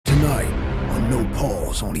No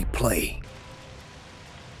pause, only play.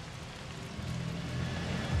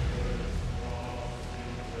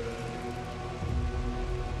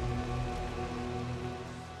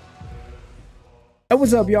 Hey,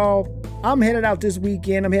 what's up, y'all? I'm headed out this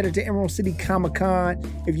weekend. I'm headed to Emerald City Comic-Con.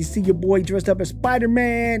 If you see your boy dressed up as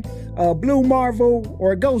Spider-Man, Blue Marvel,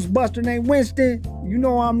 or a Ghostbuster named Winston, you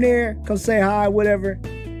know I'm there. Come say hi, whatever.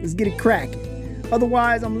 Let's get it cracking.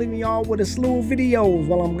 Otherwise, I'm leaving y'all with a slew of videos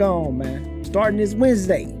while I'm gone, man. Starting this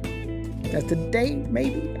Wednesday. That's today,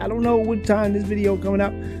 maybe? I don't know what time this video coming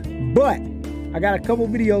out. But I got a couple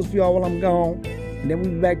videos for y'all while I'm gone. And then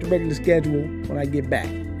we'll be back to regular schedule when I get back.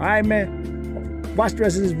 All right, man? Watch the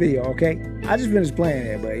rest of this video, okay? I just finished playing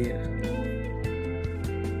it, but yeah.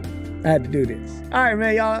 I had to do this. All right,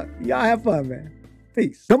 man, y'all have fun, man.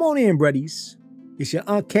 Peace. Come on in, buddies. It's your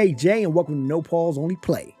Aunt KJ, and welcome to No Pause, Only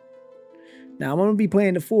Play. Now, I'm going to be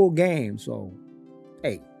playing the full game, so,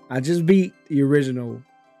 hey, I just beat the original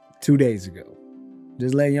 2 days ago.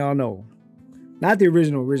 Just letting y'all know. Not the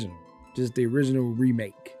original, just the original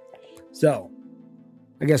remake. So,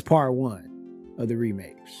 I guess part 1 of the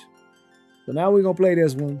remakes. So now we're gonna play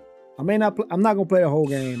this one. I'm not gonna play the whole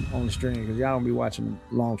game on the stream because y'all don't be watching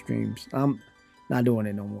long streams. I'm not doing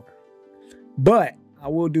it no more. But I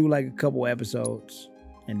will do like a couple episodes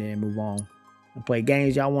and then move on and play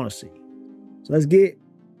games y'all want to see. So let's get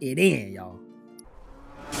it in, y'all.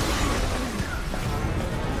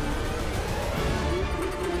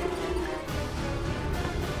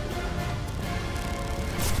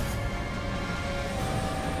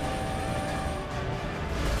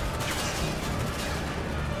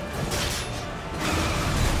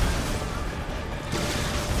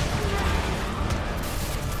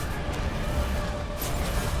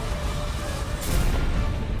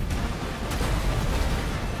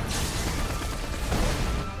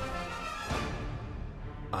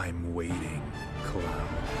 I'm waiting, Cloud.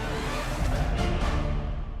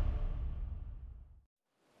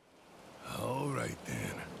 All right,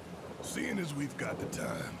 then. Seeing as we've got the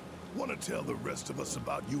time, want to tell the rest of us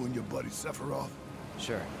about you and your buddy SEPHIROTH?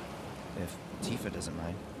 Sure. If Tifa doesn't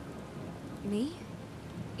mind. Me?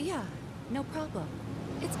 Yeah, no problem.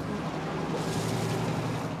 It's cool.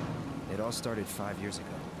 It all started 5 years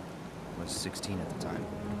ago. I was 16 at the time.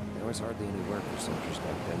 There was hardly any work for soldiers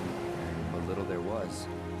back then. And what little there was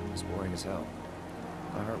boring as hell.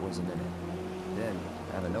 My heart wasn't in it. Then,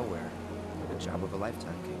 out of nowhere, the job of a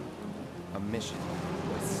lifetime came. A mission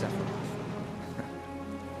with SEPHIROTH.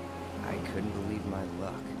 I couldn't believe my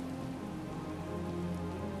luck.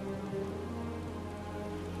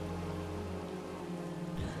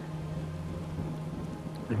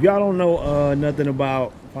 If y'all don't know nothing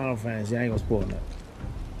about Final Fantasy, I ain't gonna spoil nothing.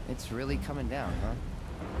 It's really coming down, huh?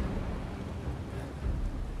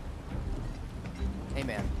 Hey,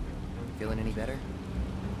 man. Feeling any better?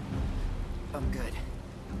 I'm good.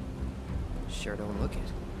 Sure don't look it.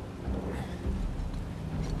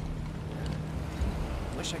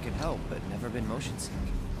 Wish I could help, but never been motion sick.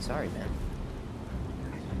 Sorry, man.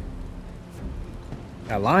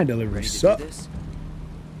 That line delivery Ready to sucks. do this?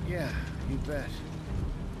 Yeah, you bet.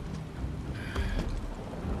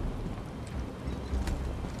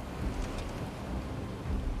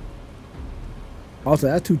 Also,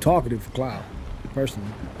 that's too talkative for Cloud,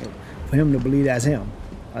 personally. For him to believe that's him,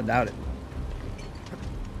 I doubt it.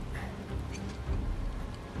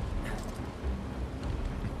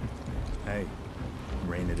 Hey,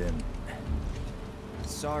 rein it in.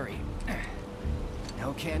 Sorry.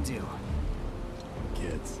 No can do.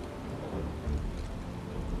 Kids.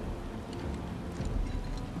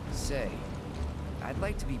 Say, I'd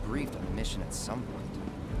like to be briefed on the mission at some point.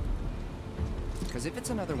 Because if it's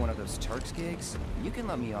another one of those Turks gigs, you can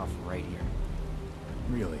let me off right here.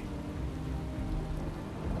 Really?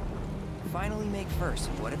 Finally make first.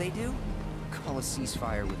 What do? Call a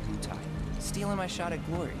ceasefire with Butai. Stealing my shot at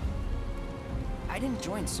glory. I didn't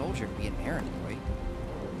join Soldier to be an errand boy.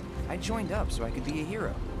 I joined up so I could be a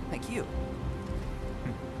hero, like you.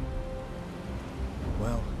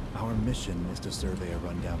 Well, our mission is to survey a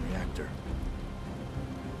rundown reactor.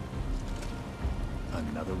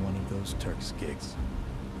 Another one of those Turks gigs.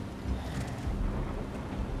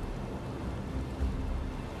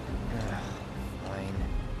 Fine.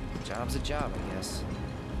 Job's a job, I guess.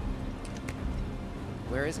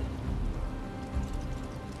 Where is it?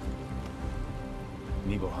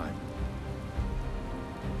 Nibelheim.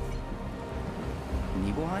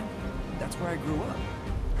 Nibelheim? That's where I grew up.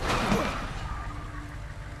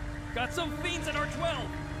 Got some fiends in our 12!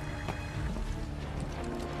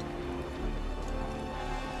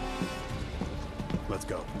 Let's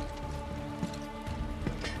go.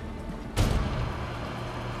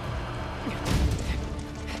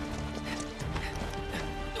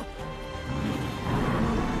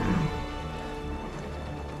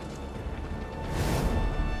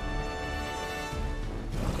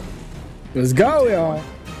 Let's go, y'all.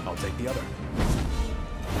 I'll take the other.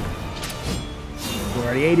 He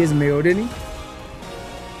already ate his meal, didn't he?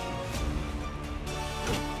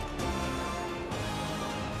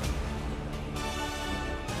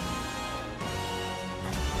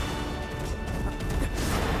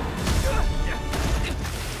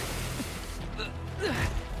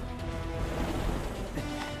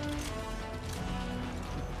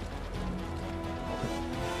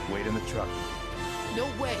 Wait in the truck. No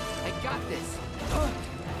way. I got this.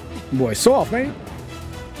 Boy, soft, man.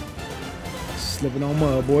 Slipping on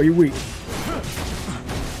mud, boy, you weak.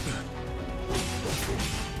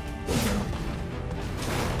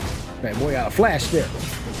 That boy got a flash there.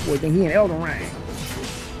 Boy, think he in Elden Ring.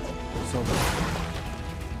 So,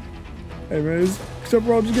 Hey, man, is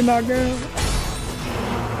SEPHIROTH just get knocked down?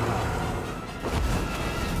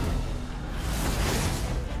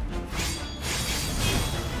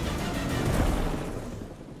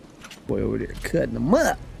 Boy over there cutting them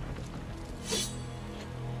up.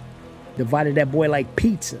 Divided that boy like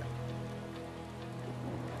pizza.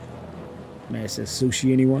 Man, it says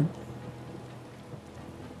sushi, anyone?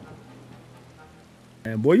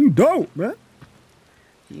 Man, boy, you dope, man.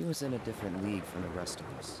 He was in a different league from the rest of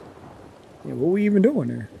us. Yeah, what we even doing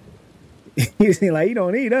there? You seem like you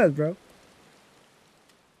don't need us, bro.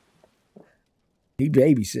 He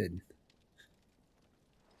babysitting.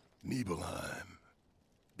 Nibelheim.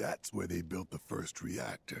 That's where they built the first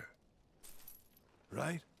reactor.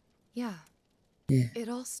 Right? Yeah. Yeah. It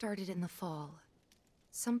all started in the fall.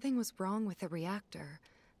 Something was wrong with the reactor,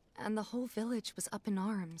 and the whole village was up in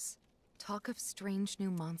arms. Talk of strange new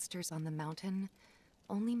monsters on the mountain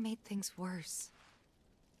only made things worse.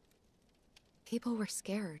 People were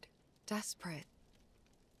scared, desperate.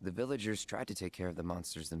 The villagers tried to take care of the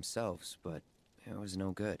monsters themselves, but it was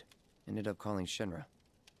no good. Ended up calling Shinra.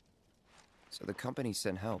 So the company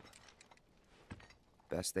sent help.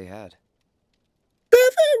 Best they had.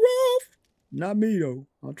 SEPHIROTH! Not me, though.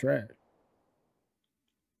 I'll try it.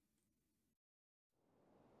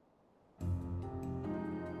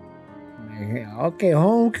 Man, okay,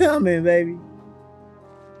 homecoming, baby.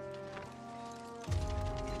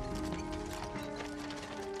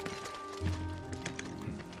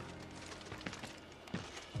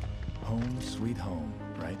 home sweet home,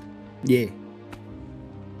 right? Yeah.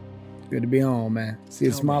 Good to be home, man. See a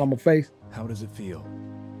Tell smile me, on my face? How does it feel?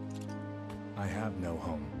 I have no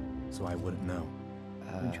home, so I wouldn't know.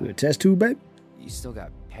 You a test tube, baby? You still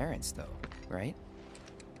got parents, though, right?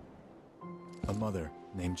 A mother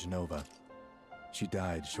named Genova. She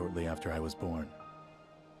died shortly after I was born.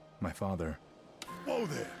 My father... Whoa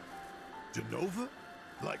there! Genova?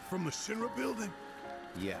 Like from the Shinra building?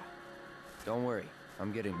 Yeah. Don't worry,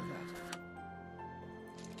 I'm getting to that.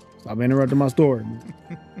 Stop interrupting my story, man.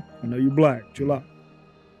 I know you black. Chill out.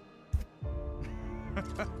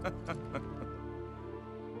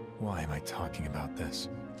 Why am I talking about this?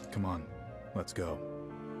 Come on, let's go.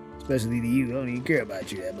 Especially to you. I don't even care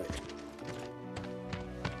about you that much.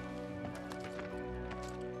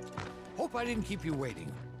 Hope I didn't keep you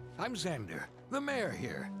waiting. I'm Xander, the mayor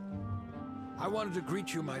here. I wanted to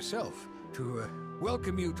greet you myself, to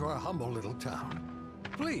welcome you to our humble little town.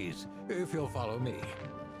 Please, if you'll follow me.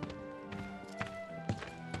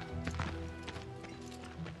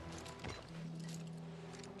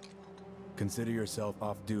 Consider yourself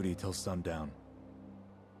off duty till sundown.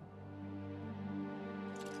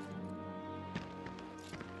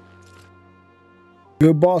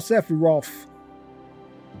 Good boss, SEPHIROTH.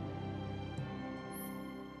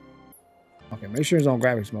 Okay, make sure it's on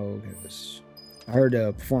graphics mode, because I heard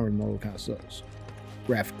the performance mode kind of sucks.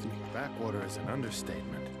 Graphically. Backwater is an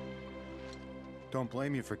understatement. Don't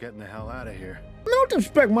blame you for getting the hell out of here. Don't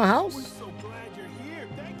disrespect my house. So glad you're here.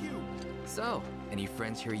 Thank you. So, any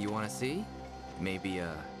friends here you want to see? Maybe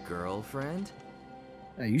a girlfriend?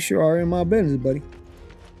 Hey, you sure are in my business, buddy.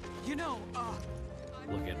 You know,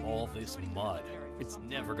 look at all this mud. It's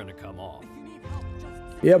never gonna come off.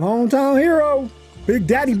 Yep, hometown hero. Big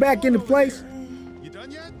Daddy back into place. You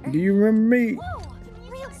done yet? Do you remember me? Whoa,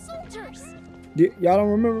 real soldiers! Y'all don't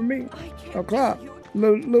remember me? On Cloud.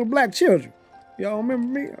 Little black children. Y'all remember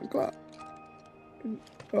me? On Cloud.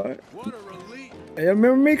 All right. What a relief. Hey, y'all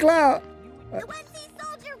remember me, Cloud? The 1C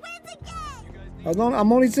soldier wins again!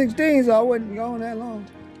 I'm only 16, so I wasn't going that long.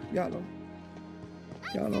 Y'all don't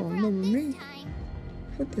remember me?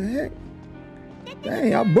 What the heck?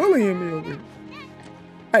 Dang, y'all bullying me over here.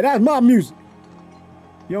 Hey, that's my music.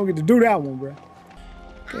 You don't get to do that one, bro.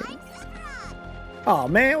 Okay. Oh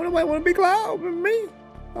man, what do I want to be Cloud? Me?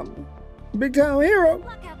 I'm a big time hero.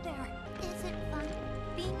 Look out there. Is it fun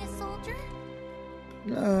being a soldier?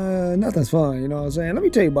 Nothing's fun, you know what I'm saying? Let me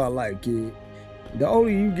tell you about life, kid. The older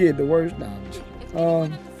you get, the worse.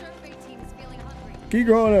 Keep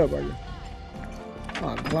growing up, buddy.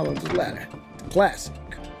 Oh, climb up this ladder. Classic.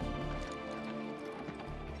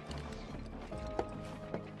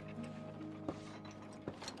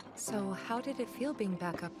 So, how did it feel being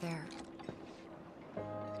back up there?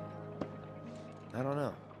 I don't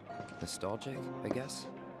know. Nostalgic, I guess?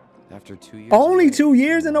 After 2 years. Only 2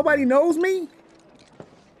 years and nobody knows me?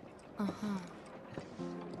 Uh-huh.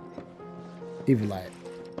 People like.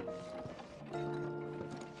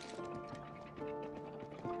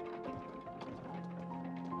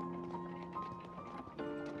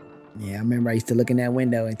 Yeah, I remember I used to look in that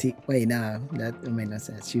window and wait, nah, that made no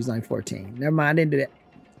sense. She was only 14. Never mind, I didn't do that.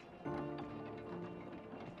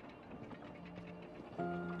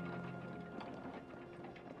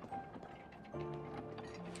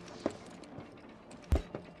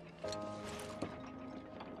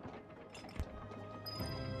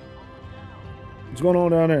 What's going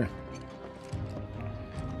on down there?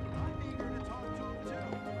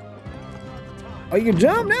 Oh, you can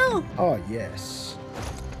jump now? Oh, yes.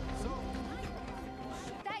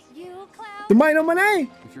 That you, Cloud? Somebody know my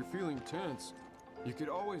name? If you're feeling tense, you could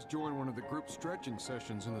always join one of the group stretching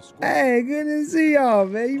sessions in the square. Hey, good to see y'all,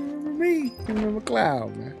 man. You remember me? You remember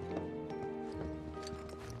Cloud, man.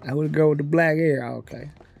 I would go with the black hair. Oh,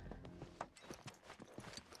 okay.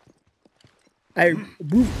 Hey,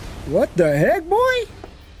 what the heck, boy?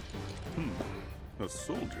 A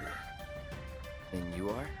soldier. And you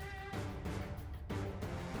are?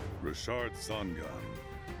 Richard Sangan.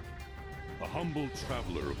 A humble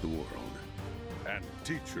traveler of the world. And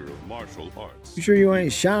teacher of martial arts. You sure you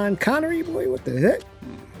ain't Sean Connery, boy? What the heck?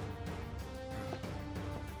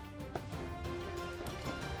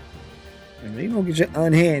 You don't get your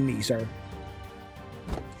unhand me, sir.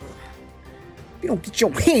 You don't get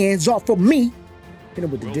your hands off of me. Hit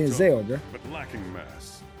him with the Denzel, bro. But lacking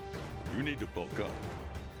mass. You need to bulk up.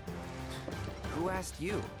 Who asked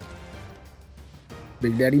you?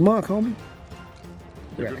 Big Daddy Monk, homie.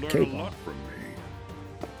 You got a could cape learn a on. lot from me.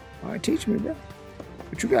 All right, teach me, bro.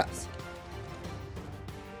 What you got?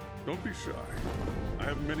 Don't be shy. I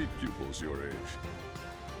have many pupils your age.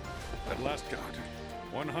 At last count,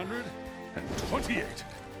 128.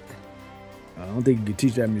 I don't think you can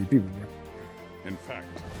teach that many people, bro. In fact,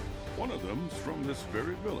 one of them's from this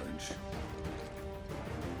very village.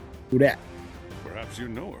 Who that? Perhaps you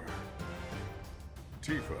know her.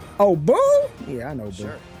 Tifa. Oh, Boo? Yeah, I know Boo.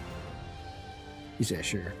 Sure. He said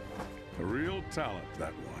sure. A real talent,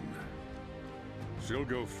 that one. She'll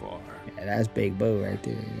go far. Yeah, that's Big Boo right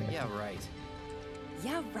there. Yeah, right.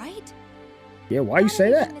 Yeah, right? Yeah, why you say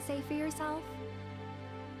that? To say for yourself?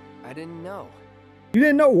 I didn't know. You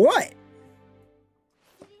didn't know what?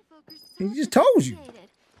 He just told you.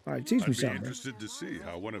 All right, teach me I'd be something, bro. interested to see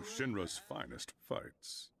how one of Shinra's finest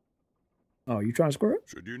fights. Oh, you trying to square up?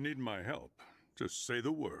 Should you need my help, just say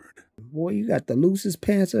the word. Boy, you got the loosest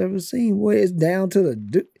pants I've ever seen. Boy, it's down to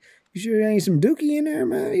the You sure there ain't some dookie in there,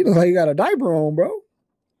 man? You look like you got a diaper on, bro. All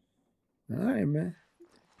right, man.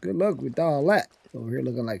 Good luck with all that. Over here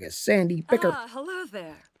looking like a Sandy Picker. Ah, hello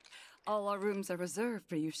there. All our rooms are reserved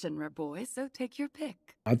for you Shinra boys, so take your pick.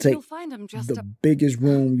 I'll take You'll find them just the biggest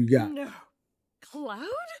room you got. No. Cloud?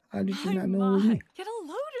 How did you not know it My, was me? get a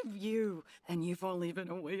load of you. And you've only been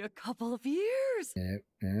away a couple of years. Yeah,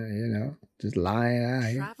 you know, just lying out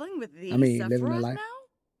here. Traveling with the living a SEPHIROTH life.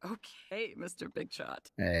 now? Okay, Mr. Big Shot.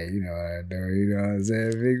 Hey, you know what I do, you know what I'm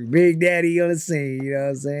saying? Big Daddy on the scene, you know what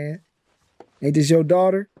I'm saying? Ain't this your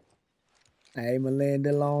daughter? Hey,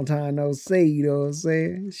 Melinda, long time no see, you know what I'm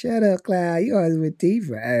saying? Shut up, Cloud, you always with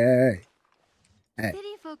Tifa. Hey,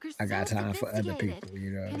 I got time for other people,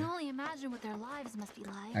 you know. Can only imagine what their lives must be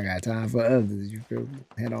like. I got time for others, you feel me?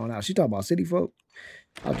 Head on out. She talking about city folk.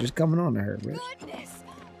 I was just coming on to her, bro. Goodness,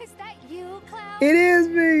 is that you, Cloud? It is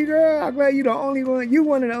me, girl. I'm glad you the only one. You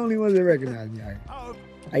one of the only ones that recognize me.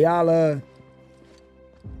 Hey, y'all, I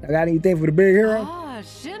got anything for the big hero? Ah,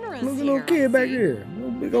 Shinra's Look at the here, little kid I back see. here.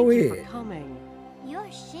 Little big Thank old you for head. coming. You're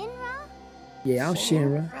Shinra? Yeah, I'm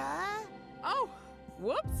Shinra. Oh,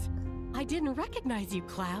 whoops. I didn't recognize you,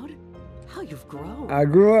 Cloud. How you've grown. I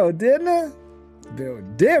grew up, didn't I?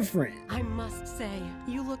 Built different. I must say,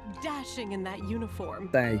 you look dashing in that uniform.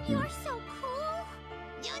 Thank you. You're so cool.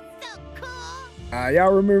 You're so cool.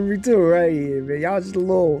 Y'all remember me too, right? Yeah, man. Y'all just a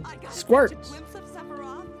little squirts.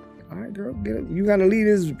 All right, girl, get up. You gotta leave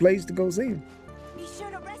this place to go see him. Be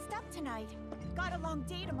sure to rest up tonight. Got a long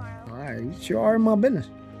day tomorrow. All right, you sure are in my business.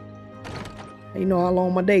 You know how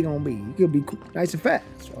long my day gonna be. You could be nice and fast.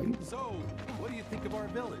 So, what do you think of our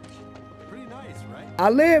village? Pretty nice, right? I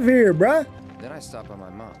live here, bruh. Then I stopped by my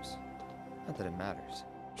mom's. Not that it matters.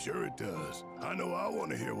 Sure it does. I know I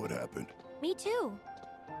want to hear what happened. Me too.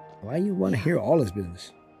 Why you want to hear all this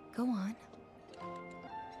business? Go on.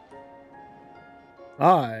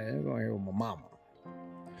 All right, I'm going to hear with my mama.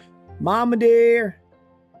 Mama dear.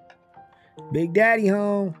 Big Daddy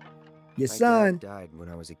home. Your son. My dad died when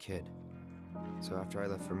I was a kid. So after I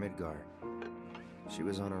left for Midgar, she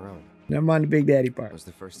was on her own. Never mind the Big Daddy part. It was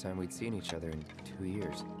the first time we'd seen each other in 2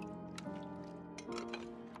 years.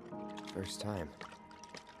 First time.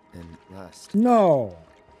 And last. No.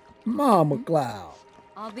 Mama Cloud.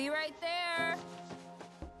 I'll be right there.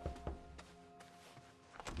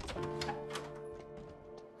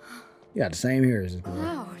 You got the same hair as this girl.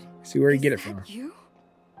 Cloud. See where you get it from. You?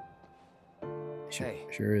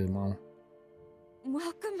 Sure is, Mama.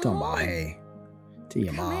 Welcome Talking home. about hey to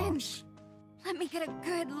your Come in. moms. Let me get a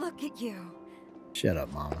good look at you. Shut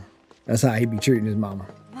up, Mama. That's how he be treating his mama.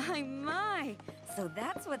 My. So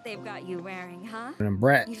that's what they've got you wearing, huh? Them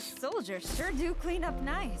brats. You soldiers sure do clean up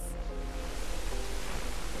nice.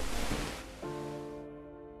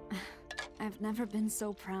 I've never been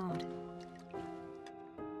so proud.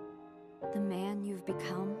 The man you've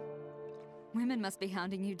become. Women must be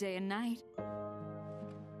hounding you day and night.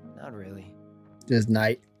 Not really. Just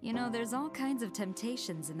night. You know, there's all kinds of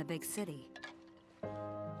temptations in the big city.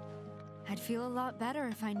 I'd feel a lot better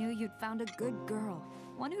if I knew you'd found a good girl.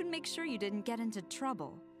 One who'd make sure you didn't get into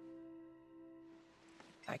trouble.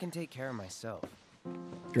 I can take care of myself.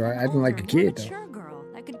 You're acting like a kid, though. Mature girl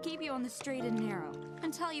that could keep you on the straight and narrow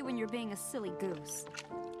and tell you when you're being a silly goose.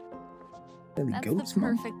 Silly That's goose, the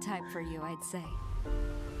Mama? perfect type for you, I'd say.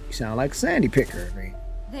 You sound like Sandy Picker to me.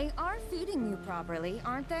 They are feeding you properly,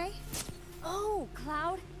 aren't they? Oh,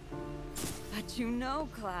 Cloud. But you know,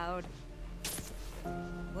 Cloud.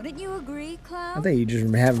 Wouldn't you agree, Cloud? I think you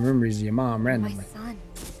just having memories of your mom randomly. My son.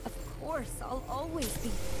 Of course, I'll always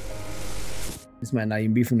be. This might not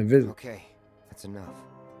even be from the visit. Okay, that's enough.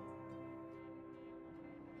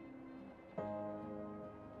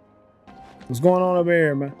 What's going on over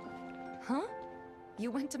here, man? Huh?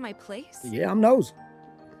 You went to my place? Yeah, I'm nosy.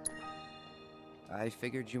 I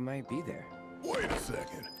figured you might be there. Wait a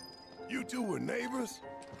second. You two were neighbors?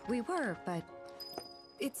 We were, but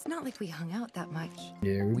it's not like we hung out that much.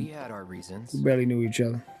 Yeah, We had our reasons. we barely knew each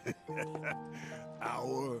other.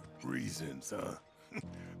 Our reasons, huh?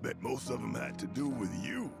 Bet most of them had to do with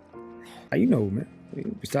you. How you know, man? We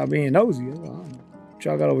stop being nosy. What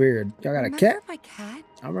y'all got over here? Y'all got a Remember cat? my cat?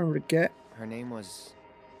 I remember the cat. Her name was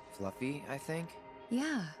Fluffy, I think.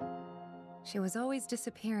 Yeah. She was always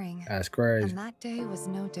disappearing. That's crazy. And that day was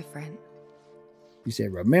no different. You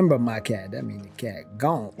said, remember my cat. That means the cat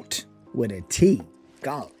gaunt with a T.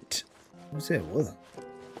 Gaunt. Who said what?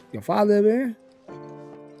 Your father over here?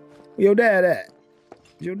 Where your dad at?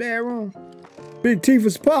 Is your dad room? Big T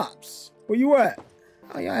for Pops. Where you at?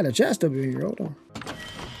 Oh, y'all had a chest up in here. Hold on.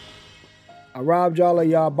 I robbed y'all of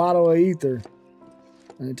y'all bottle of ether.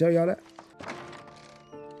 I didn't tell y'all that?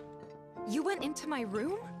 You went into my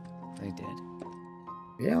room? I did.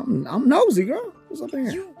 Yeah, I'm nosy, girl. What's up in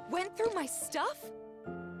here? You went through my stuff?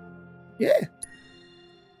 Yeah.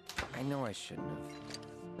 I know I shouldn't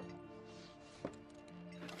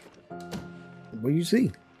have. What do you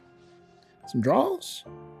see? Some drawers?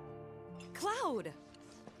 Cloud!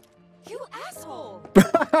 You asshole!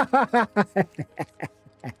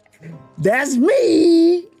 That's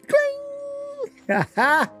me!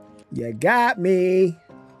 Cling! You got me.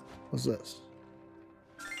 What's this?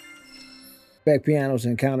 Back pianos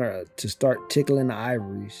encounter to start tickling the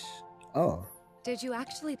ivories. Oh. Did you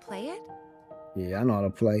actually play it? Yeah, I know how to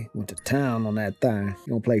play. Went to town on that thing.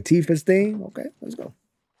 You gonna play Tifa's theme? Okay, let's go.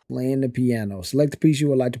 Playing the piano. Select the piece you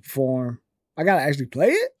would like to perform. I gotta actually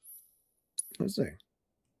play it? Let's see.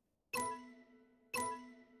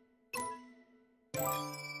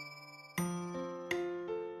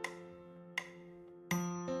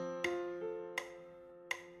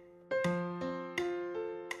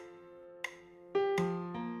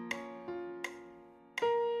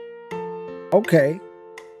 Okay.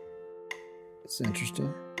 That's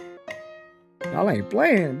interesting. Y'all ain't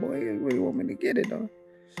playing, boy. You really want me to get it, though.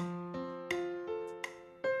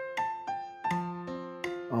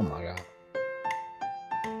 Oh, my God.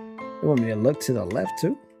 You want me to look to the left,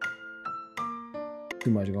 too?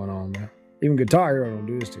 Too much going on, man. Even Guitar Hero don't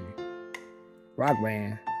do this to you. Rock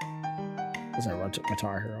Band. That's a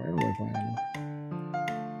Guitar Hero. Ain't nobody playing that no.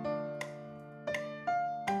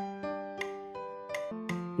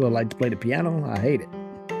 Would like to play the piano? I hate it.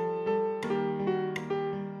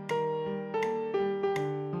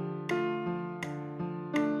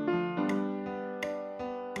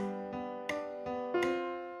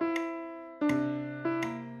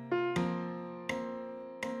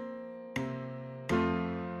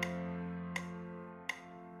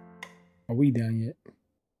 Are we done yet?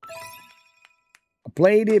 I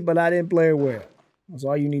played it, but I didn't play it well. That's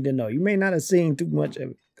all you need to know. You may not have seen too much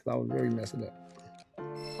of it because I was very messed up.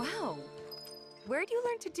 Wow. Where'd you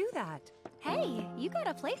learn to do that? Hey, you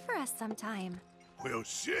gotta play for us sometime. Well,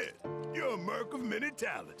 shit. You're a merc of many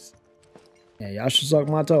talents. Yeah, y'all should suck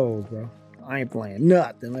my toes, bro. I ain't playing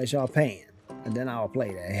nothing unless y'all paying. And then I'll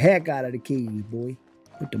play the heck out of the keys, boy.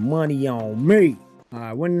 Put the money on me. All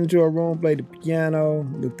right, went into her room, played the piano,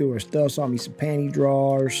 looked through her stuff, saw me some panty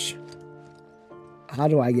drawers. How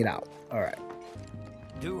do I get out? All right.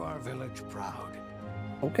 Do our village proud.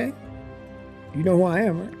 Okay. You know who I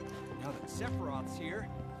am, right? Now that Sephiroth's here,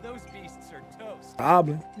 those beasts are toast.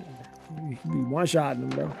 Probably. You be one-shotting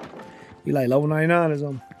them, bro. You like level 99 or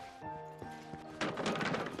something.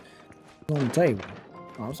 It's on the table.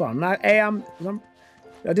 Oh, I'm sorry. I'm not. Hey, I'm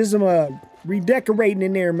just some redecorating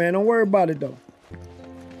in there, man. Don't worry about it though.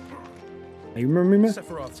 Hey, you remember me, man?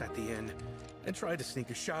 Sephiroth's at the end. I tried to sneak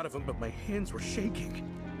a shot of him, but my hands were shaking.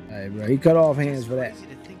 Hey, bro, he cut off hands for that.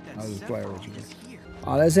 I was just playing with you, man.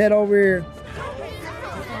 All right, let's head over here.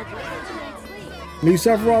 Leave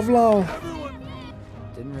Sephiroth alone.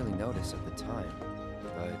 Didn't really notice at the time,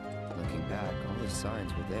 but looking back, all the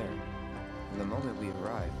signs were there. From the moment we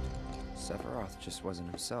arrived, Sephiroth just wasn't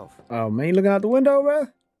himself. Oh, man, you looking out the window, bro?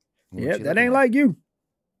 Yeah, that ain't like you.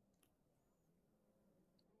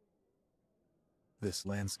 This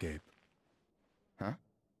landscape. Huh?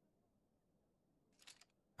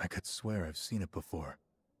 I could swear I've seen it before.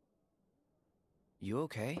 You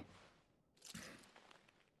okay?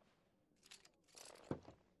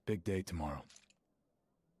 Big day tomorrow.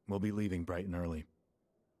 We'll be leaving bright and early.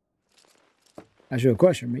 Ask you a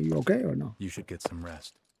question, man. You okay or no? You should get some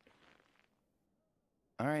rest.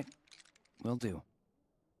 All right, will do.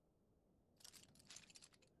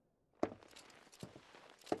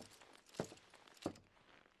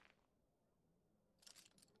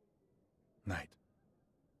 Night.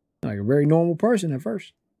 Like a very normal person at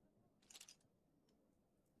first.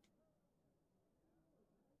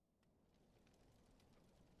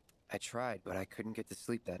 I tried, but I couldn't get to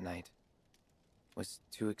sleep that night. Was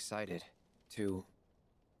too excited, too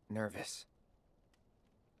nervous.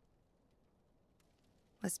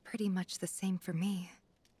 Was pretty much the same for me.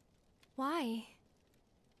 Why?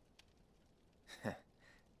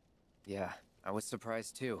 Yeah, I was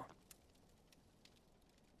surprised too.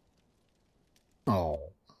 Oh.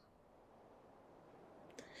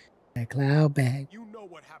 That cloud bag. You know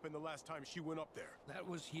what happened the last time she went up there. That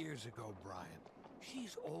was years ago, Brian.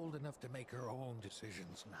 She's old enough to make her own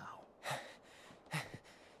decisions now.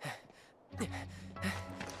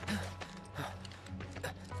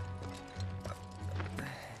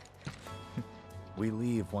 We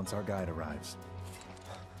leave once our guide arrives.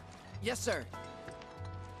 Yes, sir.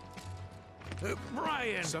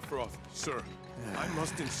 Brian! Sephiroth, sir, I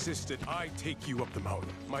must insist that I take you up the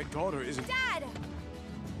mountain. My daughter isn't... Dad!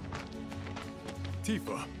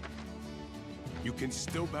 Tifa, you can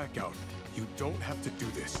still back out. You don't have to do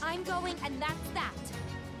this. I'm going, and that's that.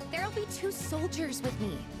 There'll be 2 soldiers with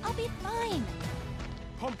me. I'll be fine.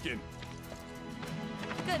 Pumpkin!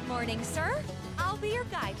 Good morning, sir. I'll be your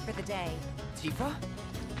guide for the day. Tifa?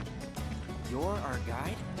 You're our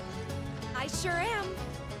guide? I sure am.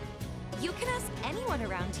 You can ask anyone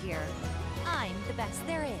around here. I'm the best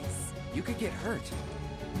there is. You could get hurt.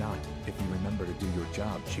 Not if you remember to do your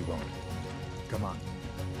job, she won't. Come on.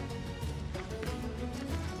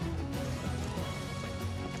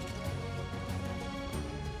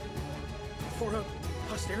 For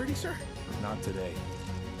posterity, sir? Not today.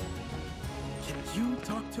 Can you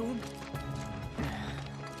talk to him?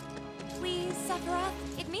 Please, Sephiroth.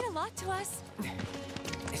 It'd mean a lot to us.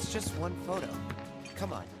 It's just one photo.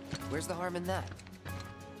 Come on, where's the harm in that?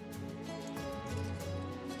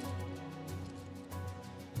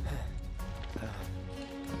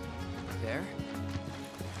 There?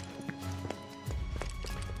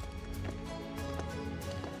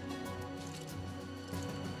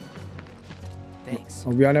 Thanks.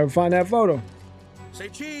 Hope y'all never find that photo. Say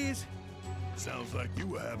cheese. Sounds like you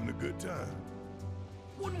were having a good time.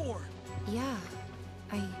 One more. Yeah,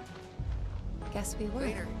 I guess we were.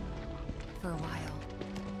 Later. For a while.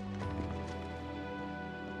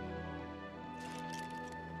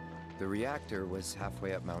 The reactor was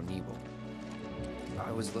halfway up Mount Nebel.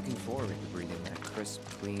 I was looking forward to breathing that crisp,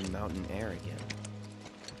 clean mountain air again.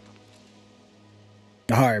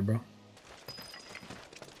 All right, bro.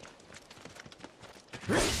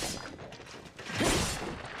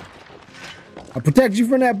 I protect you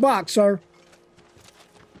from that box, sir.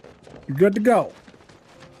 You're good to go.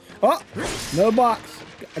 Oh, another box.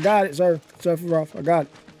 I got it, sir. Sephiroth, I got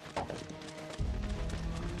it.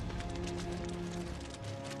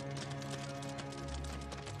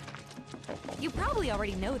 You probably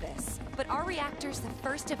already know this, but our reactor's the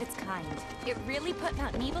first of its kind. It really put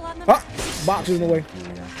Mount Nebel on the map. Boxes in the way. Few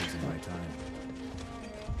reactors in my time,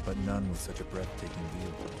 but none with such a breathtaking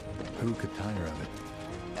view. Who could tire of it?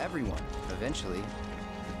 Everyone, eventually.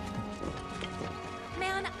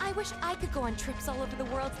 Man, I wish I could go on trips all over the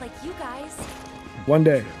world like you guys. One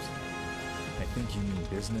day. I think you mean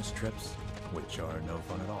business trips, which are no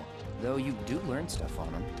fun at all. Though you do learn stuff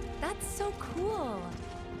on them. That's so cool.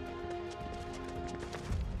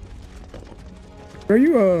 Bro,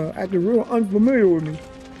 you acting real unfamiliar with me.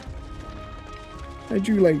 Ain't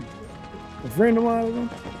you like a friend of mine or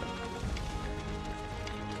something?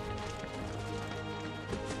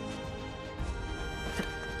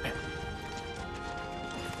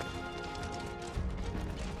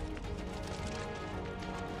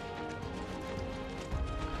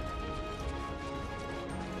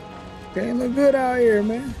 Can't look good out here,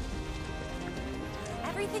 man.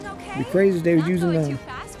 Everything okay? Be crazy if they was Not using going the too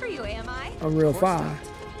fast for you, am I? Unreal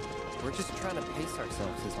 5. We're just trying to pace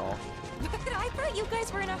ourselves is all. But I thought you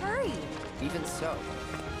guys were in a hurry. Even so,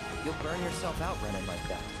 you'll burn yourself out running like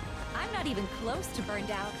that. I'm not even close to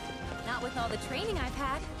burned out. Not with all the training I've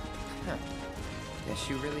had. Huh. Guess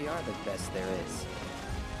you really are the best there is.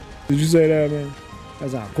 Did you say that, man?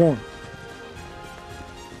 That's our corner.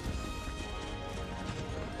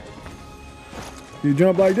 You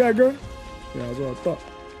jump like that, girl? Yeah, that's what I thought.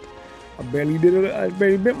 I barely did it. I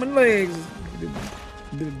barely bent my legs.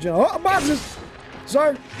 Did a jump. Oh, boxes!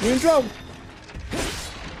 Sir, you in trouble.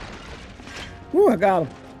 Ooh, I got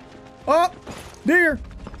him. Oh, deer.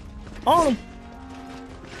 On him.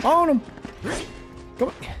 On him. Come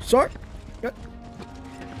on, sir.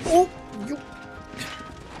 Oh, you.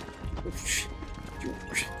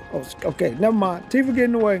 Oh, okay, never mind. Tifa getting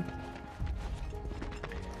in the way.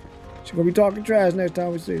 She's gonna be talking trash next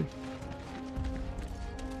time we see her.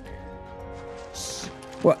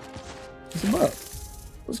 What? It's a bug.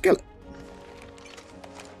 Let's kill it.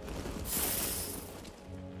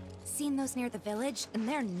 Seen those near the village, and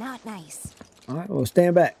they're not nice. All right, well,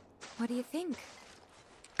 stand back. What do you think?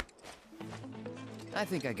 I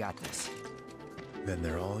think I got this. Then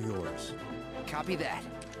they're all yours. Copy that.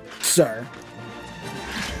 Sir.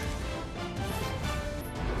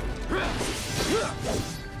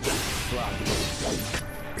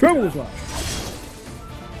 Triple fly.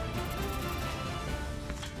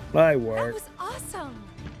 That worked. That was awesome.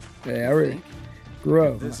 Yeah, I really grew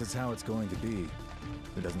up. If this is how it's going to be,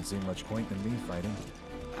 there doesn't seem much point in me fighting.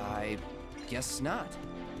 I guess not.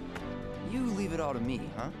 You leave it all to me,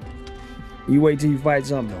 huh? You wait till you fight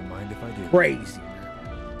something. Don't mind if I do. Crazy.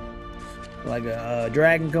 Like a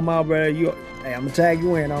dragon come out, brother. Hey, I'm gonna tag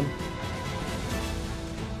you in.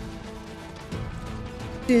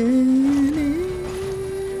 Take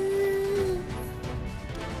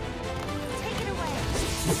it away.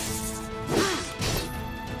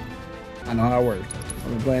 I know how it works. I've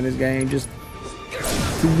been playing this game just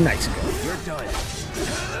 2 nights ago. You're done.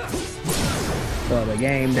 Well, the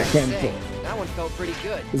game that came before. That one felt pretty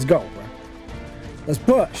good. Let's go, bro. Let's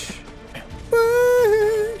push.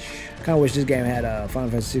 Push. Kind of wish this game had Final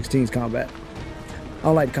Fantasy 16's combat. I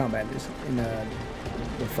don't like the combat in the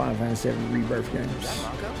Final Fantasy 7 Rebirth games. Is that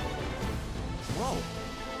Mako? Whoa.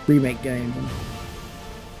 Remake games.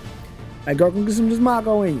 Hey, girl, come get some of this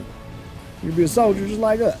Mako in you. You'll be a soldier just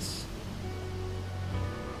like us.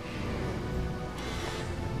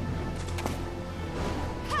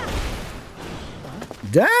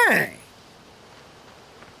 Dang!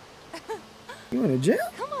 You in a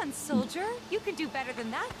jail? Come on, soldier. You can do better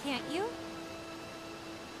than that, can't you?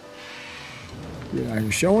 Yeah,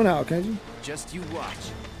 you're showing out, can't you? Just you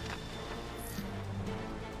watch.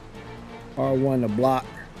 R1 to block.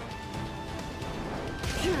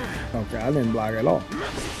 Okay, I didn't block at all.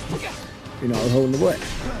 You know, I was holding the butt.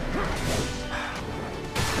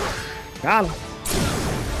 Got him.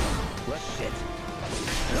 What shit?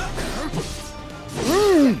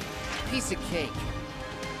 Piece of cake.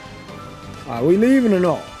 All right, we leaving or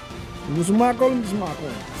no? You want some Mako? Let me get some Mako.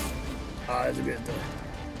 Oh, that's a good thing.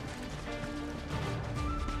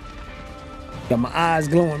 Got my eyes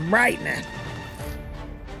glowing bright now.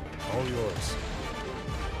 All yours.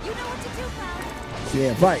 You know what to do, Cloud.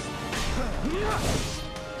 Yeah, fight.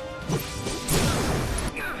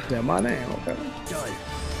 Tell my name, okay? Done.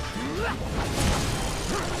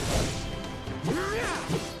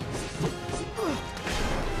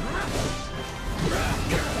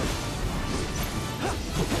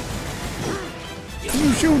 You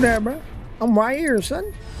shoot that, bro. I'm right here,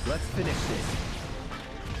 son. Let's finish this.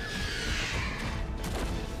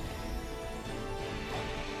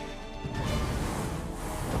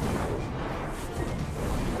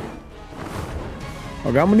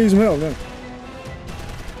 Okay, I'm gonna need some help then.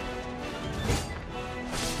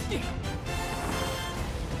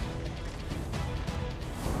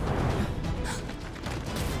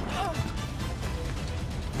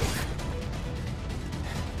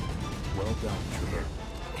 Well done, Trooper.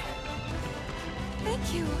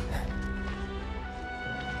 Thank you.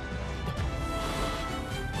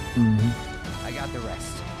 I got the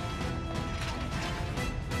rest.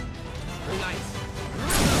 Nice.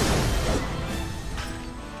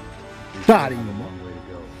 Got him. A long way to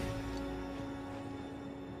go.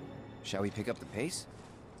 Shall we pick up the pace?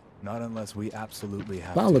 Not unless we absolutely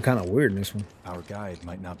have That to. look kind of weird in this one. Our guide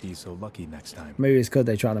might not be so lucky next time. Maybe it's because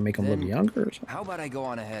they try to make him look Then younger or something. How about I go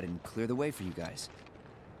on ahead and clear the way for you guys?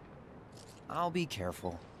 I'll be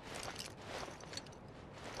careful.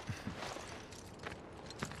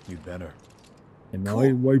 You'd better. Hey,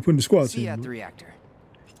 man, why you putting the squats See you in? at bro? the reactor.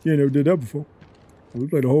 You ain't never did that before. We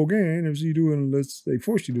played the whole game. I never see you do it unless they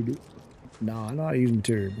force you to do it. Nah, I know how to use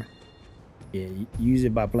material, bro. Yeah, use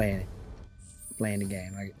it by playing it. Playing the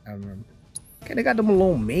game. I remember. Okay, they got them a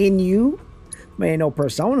little menu. Man, ain't no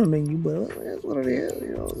Persona menu, but that's what it is.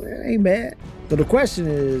 You know what I'm saying? It ain't bad. So the question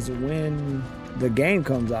is, when the game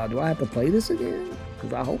comes out, do I have to play this again?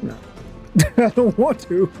 Because I hope not. I don't want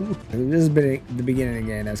to. This has been the beginning of the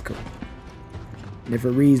game. That's cool. And if it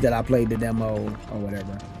reads that I played the demo or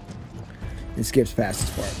whatever, it skips past this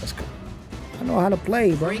part. That's cool. I know how to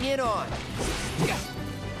play, bro. Bring it on.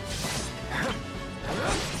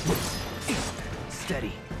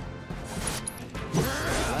 Steady.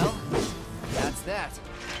 Well, that's that.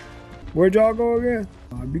 Where'd y'all go again?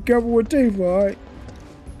 Be careful with teeth, all right?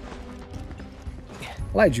 I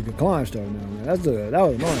like you could climb stuff now, man. That was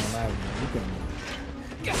annoying on that one.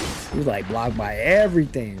 He was like blocked by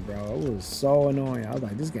everything, bro. It was so annoying. I was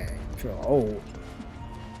like, this game feel old.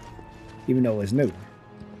 Even though it's new.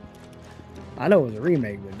 I know it was a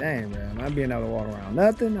remake, but dang, man. Not being able to walk around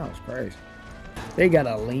nothing, that was crazy. They got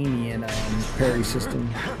a lenient parry system.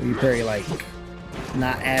 Where you parry like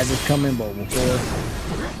not as it's coming, but before.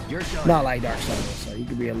 Not like Dark Souls, so you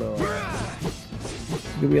could be a little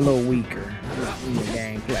weaker in the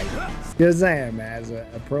gameplay. Just saying, man, as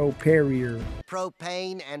a pro parrier.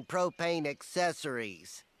 Propane and propane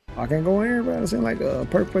accessories. I can't go in here, bro. It seemed like a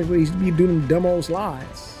perfect place where you used to be doing them demo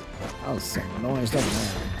slides. That was some annoying stuff,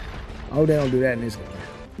 man. I hope they don't do that in this game.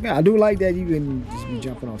 Yeah, I do like that you can just be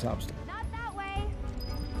jumping on top of stuff. Not that way.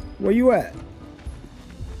 Where you at?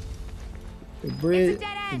 The bridge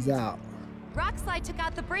is out. Rockslide took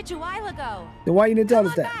out the bridge a while ago. Then why you didn't tell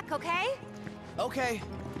us that? Back, okay? Okay.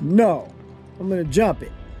 No. I'm gonna jump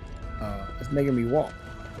it. It's making me walk.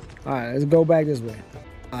 All right, let's go back this way.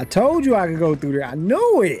 I told you I could go through there. I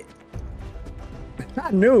knew it.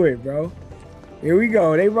 I knew it, bro. Here we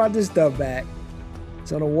go. They brought this stuff back.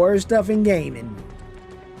 Some of the worst stuff in gaming.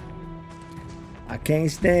 I can't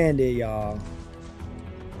stand it, y'all.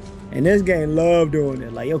 And this game love doing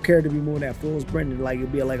it. Like your character be moving that full sprint, and like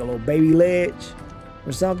it'd be like a little baby ledge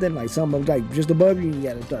or something. Like something like just above you, and you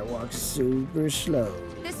gotta start walking super slow.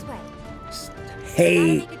 This way.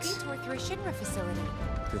 Hate. Make a detour through a Shinra facility.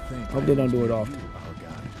 To think Hope they don't do it often. Our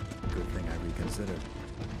guy. Good thing I reconsidered.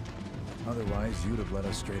 Otherwise, you'd have led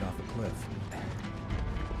us straight off a cliff.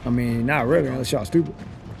 I mean, not really, unless y'all stupid.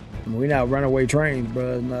 I mean, we not runaway trains,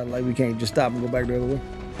 bro. It's not like we can't just stop and go back the other way.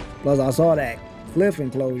 Plus, I saw that cliff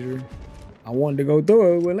enclosure. I wanted to go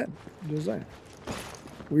through it, but let me. Just saying.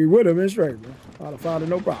 We would have been straight, bro. I'd have found it,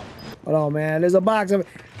 no problem. Hold on, man. There's a box of it.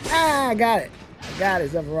 Ah, I got it. I got it,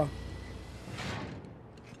 SEPHIROTH.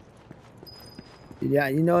 Yeah,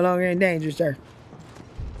 you no longer in danger, sir.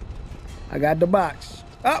 I got the box.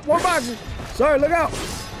 Ah, more boxes. Sorry, look out.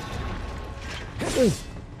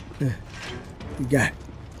 You got it.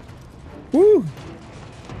 Woo!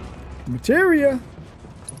 Materia.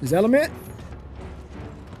 This element.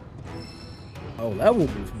 Oh, level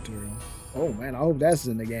boost material. Oh man, I hope that's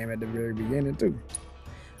in the game at the very beginning too.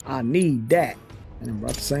 I need that. And then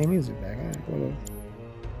brought the same music back. All right, whatever.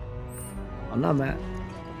 I'm not mad.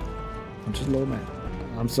 I'm just a little mad.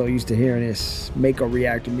 I'm so used to hearing this make or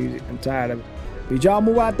reactor music. I'm tired of it. Did y'all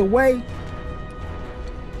move out the way?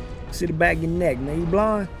 Sit it back your neck, man. You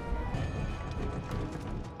blind?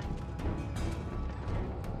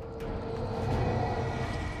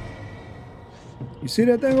 You see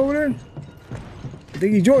that thing over there? I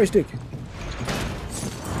think he's joysticking.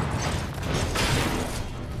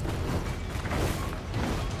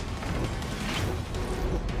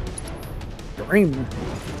 Dreaming.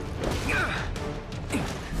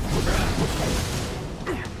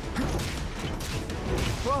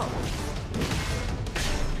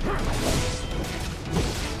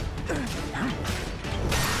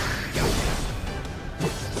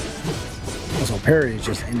 parry is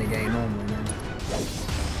just in the game normally, man.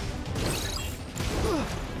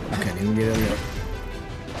 I can't even get it up.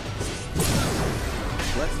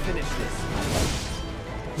 Let's finish this.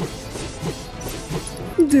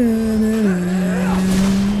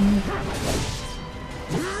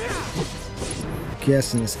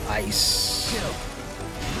 Guessing it's ice.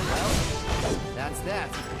 Well, that's that.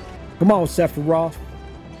 Come on, SEPHIROTH.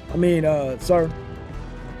 I mean, sir.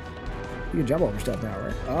 You can jump over stuff now,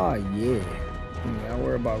 right? Oh, yeah. You gotta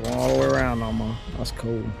worry about going all the way around no more. That's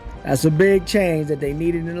cool. That's a big change that they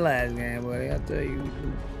needed in the last game, buddy. I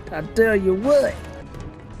tell you what.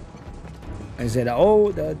 I said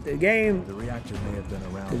the game, The reactor may have been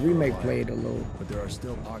around the for remake a while, played a little but there are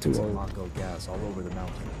still pockets too of old. Mako gas all over the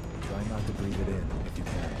mountain. Try not to breathe it in if you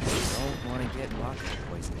can. Don't want to get Mako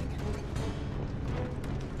poisoning.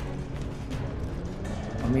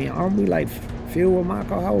 I mean, aren't we like filled with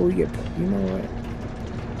Mako? How will we get? You know what?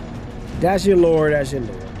 That's your lord. That's your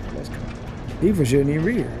lord. Let's go. He for sure didn't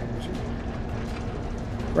read it.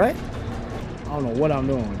 Right? I don't know what I'm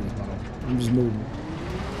doing with this bottle. I'm just moving.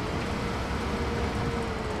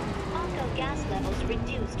 Mako gas levels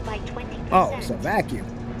reduced by 20%. Oh, it's a vacuum.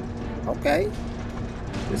 Okay.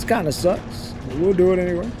 This kind of sucks. But we'll do it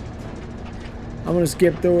anyway. I'm gonna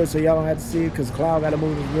skip through it so y'all don't have to see it because Cloud gotta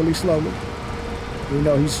move really slowly. You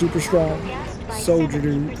know he's super strong. Soldier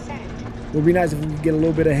dude. Would be nice if we could get a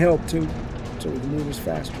little bit of help too, so we can move this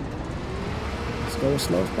faster. Let's go as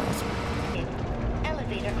slow as possible.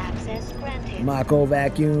 Elevator access granted. Mako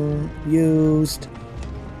vacuum used.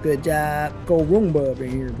 Good job. Go Roomba up in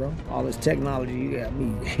here, bro. All this technology. You got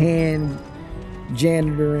me hand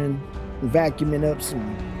janitoring, vacuuming up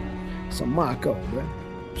some Mako, bro.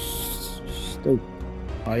 Stupid.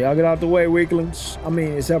 Oh, y'all get out the way, weaklings. I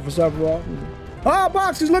mean, except for SEPHIROTH. Oh,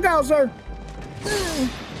 boxes! Look out, sir.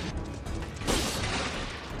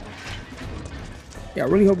 Yeah, I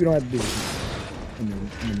really hope you don't have to do this in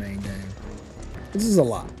the main game. This is a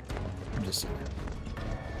lot. I'm just saying.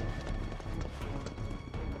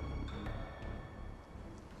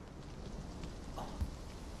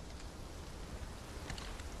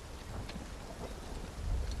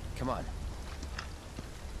 Come on.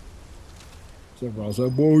 SEPHIROTH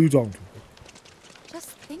said, boy, who you talking to?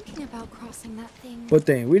 Just thinking about crossing that thing. What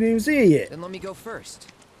thing? We didn't even see it yet. Then let me go first.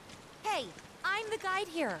 Hey, I'm the guide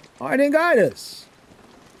here. All right, then guide us.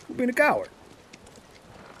 Who being a coward?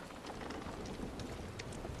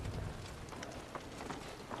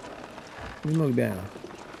 Let me look down.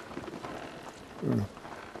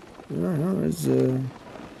 It's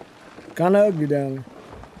kind of ugly down there.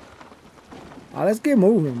 All right, let's get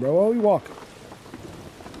moving, bro. Why are we walking?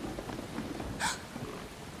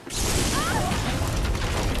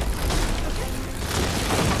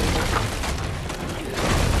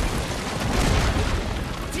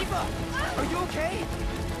 Are you okay?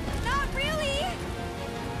 Not really.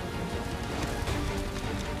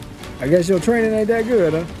 I guess your training ain't that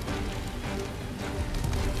good, huh?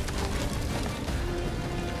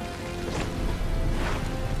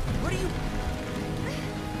 What are you?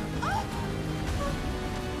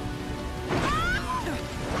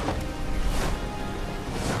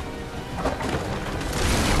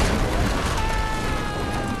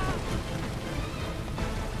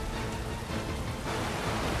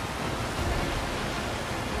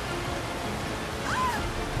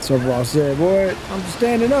 SEPHIROTH said, boy, I'm just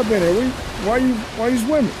standing up in it. Why you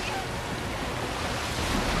swimming?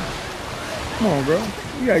 Come on, bro.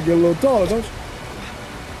 You gotta get a little taller, don't you?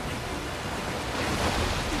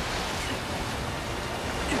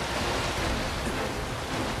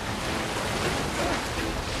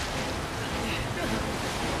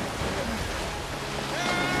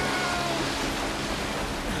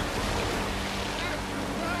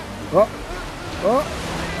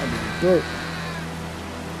 I did it.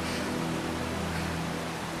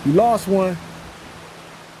 You lost one.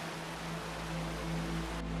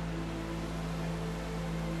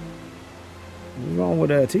 What's wrong with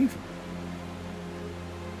Tifa?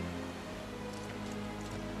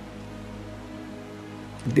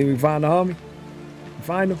 Did we find the homie?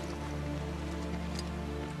 Find him?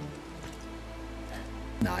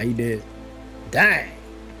 Nah, he did. Dang.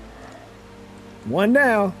 One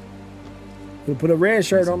down. We'll put a red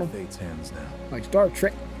shirt on him. Fate's hands now. Like Star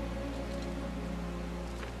Trek.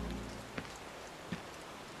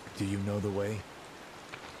 Do you know the way?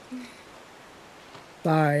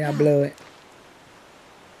 Sorry, I blew it.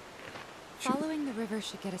 Following the river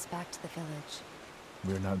should get us back to the village.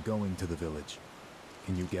 We're not going to the village.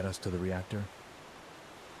 Can you get us to the reactor?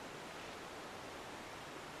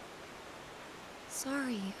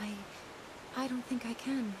 Sorry, I don't think I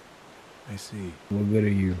can. I see. What good are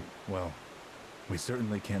you? Well, We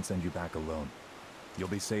certainly can't send you back alone. You'll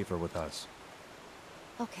be safer with us.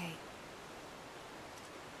 Okay.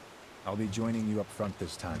 I'll be joining you up front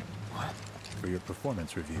this time. What? For your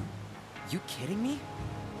performance review. You kidding me?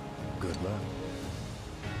 Good luck.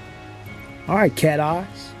 All right, cat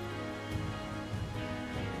eyes.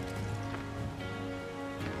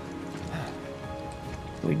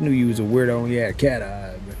 We knew you was a weirdo when you had cat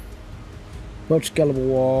eyes. Approach scalable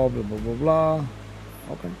wall, blah, blah, blah, blah.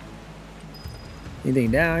 Okay.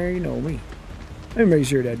 Anything down here, you know me. Let me make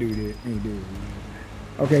sure that dude did. He did.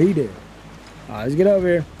 Okay, he did. All right, let's get over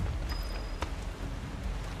here.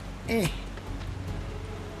 All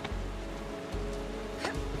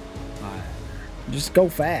right. Just go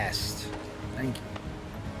fast. Thank you.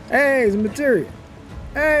 Hey, it's material.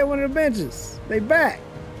 Hey, one of the benches. They back.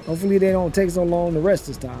 Hopefully they don't take so long to rest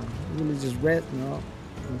this time. Really just rest. No.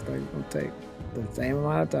 Don't take the same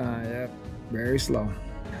amount of time. Yep. Very slow.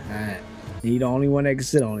 Alright. He the only one that can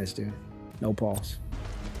sit on this, dude. No pause.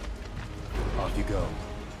 Off you go.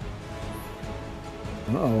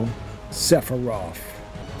 Uh-oh. SEPHIROTH.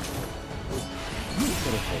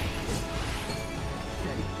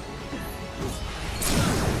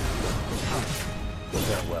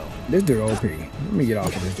 Farewell. This dude OP. Let me get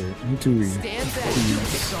off of this dude. He too easy.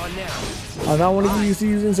 It's on now. I don't want to get used to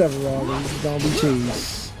using SEPHIROTH. This is gonna be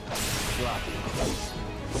cheese.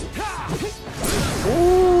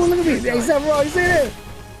 Ooh, look at me. Hey, SEPHIROTH, you see that?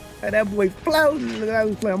 Hey, that boy floating. Look at that. He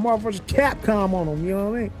was playing Marvel vs. Capcom on him. You know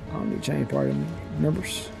what I mean? I don't need to change part of me.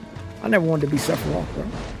 Members. I never wanted to be SEPHIROTH, bro.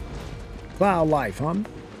 Cloud life, homie.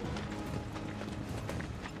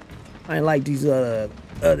 I ain't like these other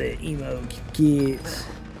emo kids.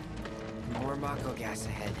 More Mako gas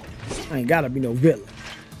ahead. I ain't gotta be no villain.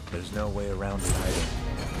 There's no way around it either.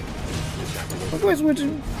 What way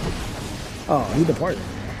switching? Oh, he departed.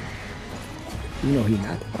 You know he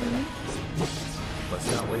not departed.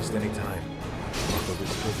 Let's not waste any time.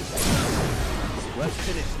 Let's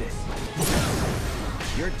finish this.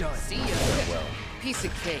 You're done. See ya. Well, piece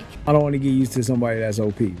of cake. I don't want to get used to somebody that's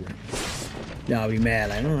OP, bro. Y'all be mad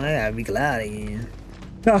like, oh, I gotta be Cloud again.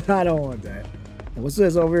 I don't want that. What's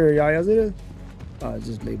this over here, y'all? Y'all see this? Oh,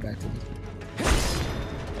 just lay back to this.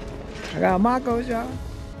 I got Makos, y'all.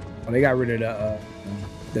 Oh, they got rid of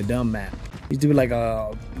the dumb map. Used to be like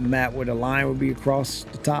a map where the line would be across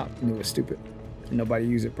the top, and it was stupid. And nobody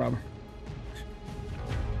used it proper.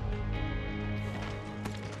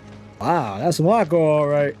 Wow, that's Mako, all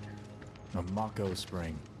right. A Mako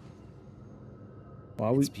spring.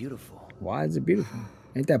 It's beautiful. Why is it beautiful?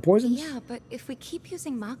 Ain't that poisonous? Yeah, but if we keep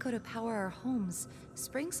using Mako to power our homes,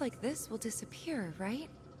 springs like this will disappear, right?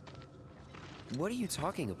 What are you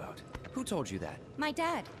talking about? Who told you that? My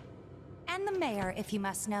dad. And the mayor, if you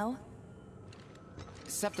must know.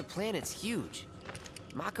 Except the planet's huge.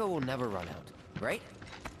 Mako will never run out, right?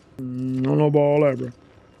 No, no ball ever.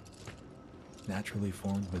 Naturally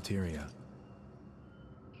formed materia.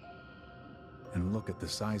 And look at the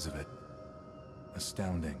size of it.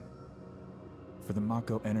 Astounding. For the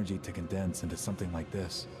Mako energy to condense into something like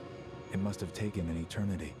this, it must have taken an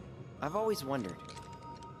eternity. I've always wondered,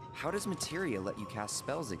 how does materia let you cast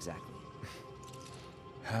spells exactly?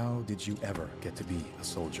 How did you ever get to be a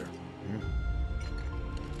soldier?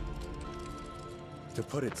 To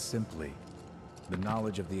put it simply, the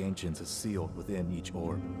knowledge of the ancients is sealed within each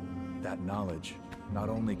orb. That knowledge not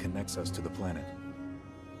only connects us to the planet,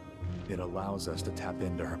 it allows us to tap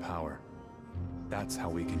into her power. That's how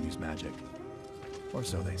we can use magic. Or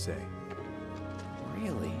so they say.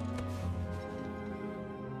 Really?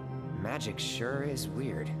 Magic sure is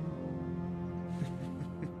weird.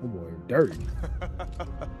 Oh boy, dirty.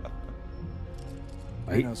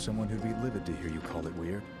 I know someone who'd be livid to hear you call it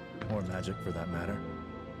weird, or magic for that matter.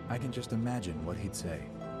 I can just imagine what he'd say.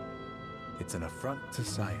 It's an affront to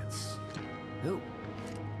science. Who?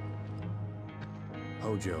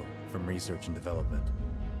 Hojo, from Research and Development.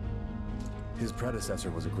 His predecessor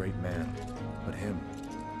was a great man, but him...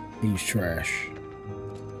 He's trash.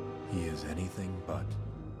 He is anything but.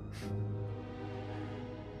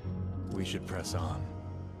 We should press on.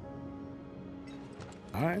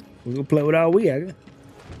 Alright, we're gonna play with all we have.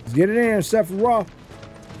 Let's get it in, SEPHIROTH.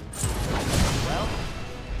 Well,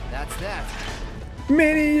 that's that.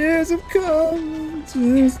 Many years have come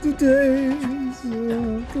since the days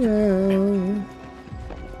of Cloud.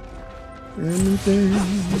 And the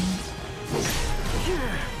things.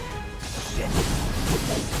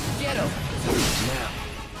 Get him!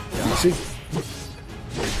 Now. See?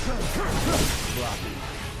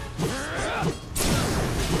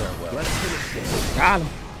 Let's finish this. Got him.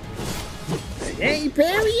 Hey,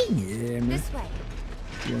 Perry. Yeah, man. This way.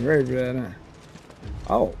 Getting ready for that, huh?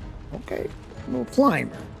 Oh, okay. little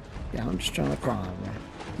climber. Yeah, I'm just trying to climb, man.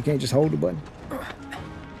 You can't just hold the button.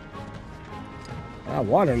 That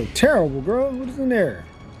water look terrible, girl. What is in there?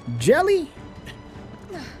 Jelly?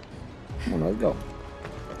 Come on, let's go.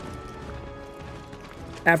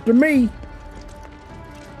 After me.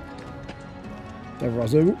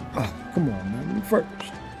 Oh, come on, man. Me first.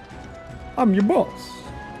 I'm your boss.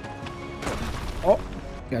 Oh,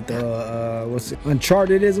 got the what's it?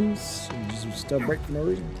 Uncharted-isms. Just stuff break for no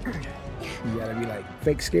reason. You gotta be like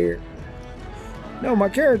fake scared. No, my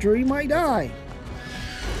character, he might die.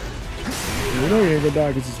 You know he ain't gonna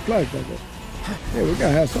die because it's flagged like that. Yeah, we gotta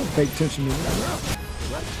have some fake tension in it.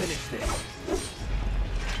 Let's finish this.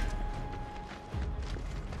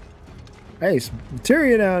 Hey, some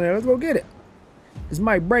materia down there. Let's go get it. This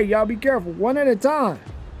might break. Y'all be careful. One at a time.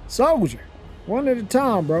 Soldier. One at a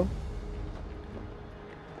time, bro.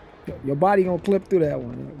 Your body gonna clip through that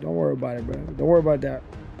one. Don't worry about it, bro. Don't worry about that.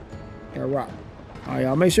 That rock. All right,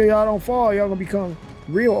 y'all. Make sure y'all don't fall. Y'all gonna become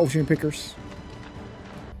real ocean pickers.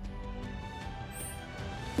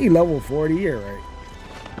 He level 40 here, right?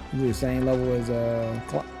 He the same level as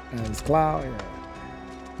Cloud.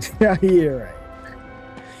 Yeah, yeah, right.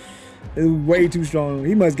 It's way too strong.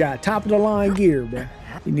 He must got top of the line gear, bro.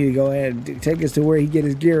 You need to go ahead and take us to where he get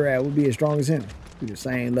his gear at. We'll be as strong as him. Be the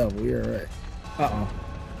same level. You're right. Uh-oh.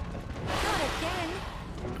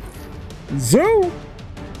 Zoo!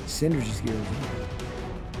 Synergy skills.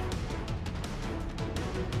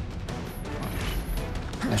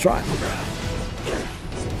 That's right.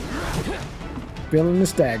 Feeling the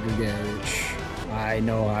stagger gauge. I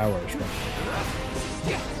know how it works, bro.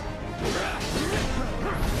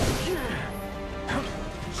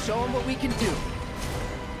 Show them what we can do.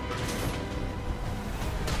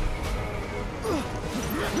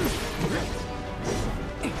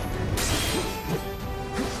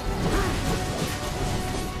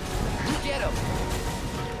 Get him.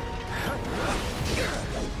 You're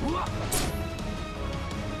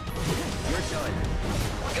done.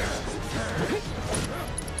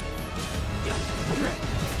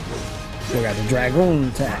 We got the dragoon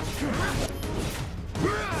attack.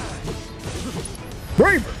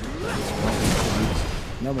 Braver.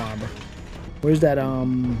 Never mind, bro. Where's that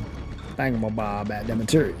thingamabob at? That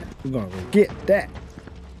material. We're gonna go get that.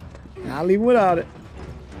 I'll leave without it.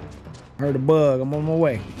 Heard a bug. I'm on my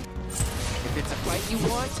way. If it's a fight you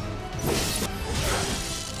want.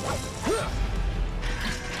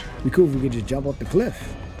 Be cool if we could just jump off the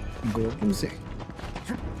cliff and go up. Let me see.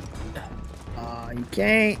 You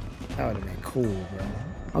can't. That would have been cool, bro.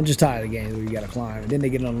 I'm just tired of games where you gotta climb and then they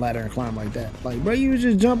get on the ladder and climb like that. Like, bro, you was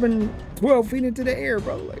just jumping 12 feet into the air,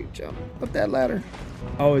 bro. Like, jump up that ladder.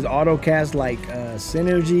 Oh, is autocast like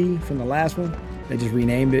Synergy from the last one? They just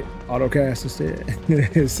renamed it autocast instead.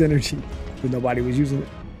 Synergy, but nobody was using it.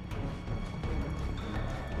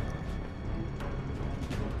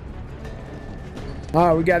 All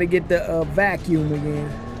right, we gotta get the vacuum again.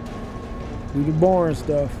 Do the boring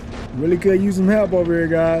stuff. Really could use some help over here,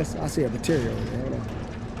 guys. I see a material over there. Hold on.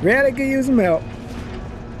 Really could use some help.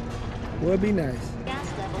 Would be nice. Gas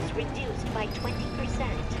levels reduced by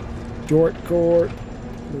 20%. Short cord.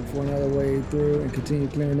 Look for another way through and continue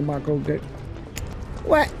clearing the micro gate.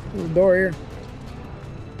 What? There's a door here.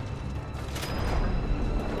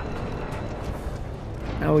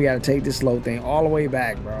 Now we gotta take this slow thing all the way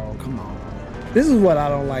back, bro. Come on. This is what I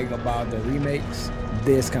don't like about the remakes.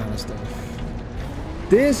 This kind of stuff.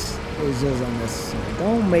 This is just unnecessary.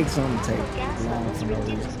 Don't make something take long for no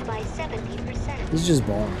reason. It's just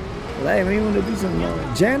boring. But hey, maybe want to do some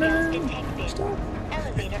janitor? Stop.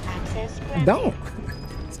 Don't.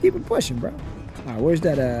 Let's keep it pushing, bro. All right, where's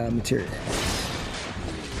that material?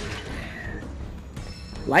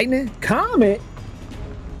 Lightning? Comet?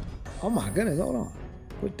 Oh my goodness, hold on.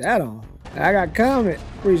 Put that on. I got Comet.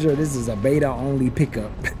 Pretty sure this is a beta only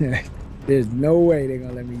pickup. There's no way they're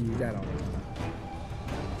gonna let me use that on.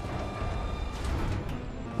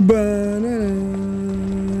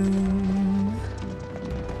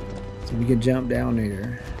 So we can jump down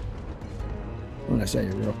there. I'm gonna say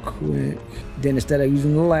it real quick. Then instead of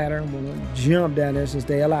using the ladder, I'm gonna jump down there since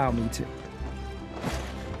they allow me to.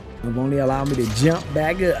 They've only allowed me to jump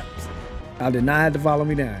back up. I did not have to follow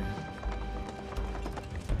me down.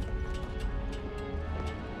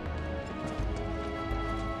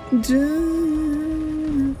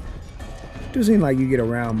 Does seem like you get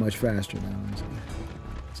around much faster now.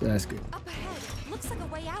 So that's good. Up ahead. Looks like a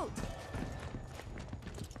way out.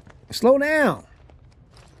 Slow down.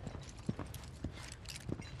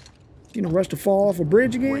 You gonna rush to fall off a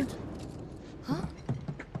bridge again? Huh?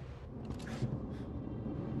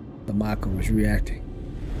 The Mako is reacting.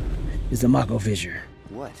 It's the Mako fissure.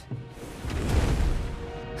 What?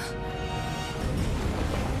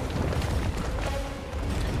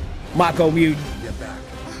 Mako mutant. Get back.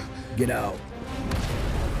 Get out.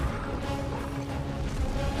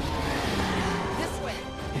 This way.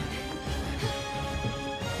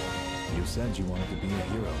 You said you wanted to be a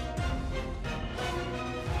hero.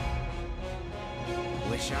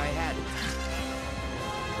 Wish I hadn't.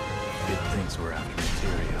 It thinks we're after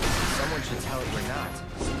materia. Someone should tell it we're not.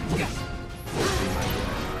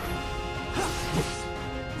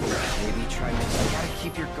 Maybe try mixing. You gotta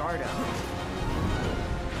keep your guard up.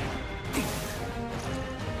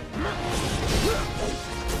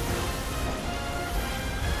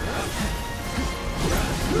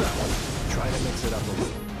 Try to mix it up a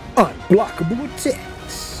little. Unblockable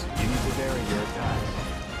attacks. You need to vary your attack.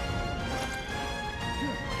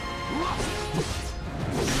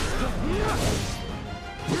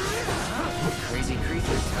 Crazy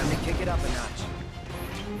creatures, time to kick it up a notch.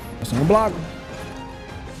 That's unblockable.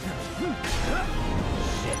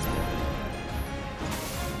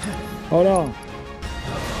 Hold on.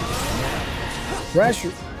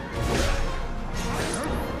 Pressure.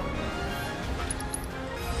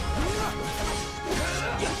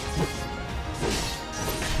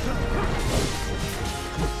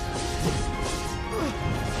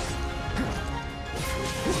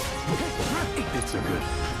 It's a good.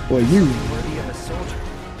 Boy, you. Worthy of a soldier.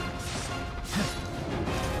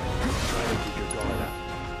 Try to keep your guard up.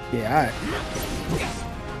 Yeah, alright.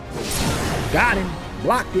 Got him.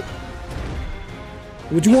 Blocked it.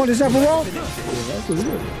 What you want this SEPHIROTH? Yeah, that's what it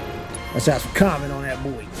is. Let's have some comment on that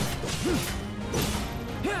boy.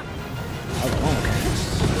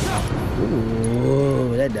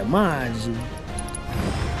 Ooh, that demands you.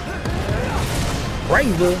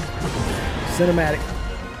 Braver. Cinematic.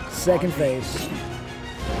 Second phase.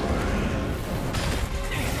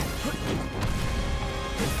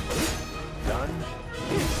 Done.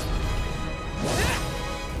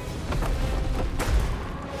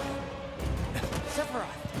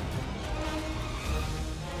 SEPHIROTH.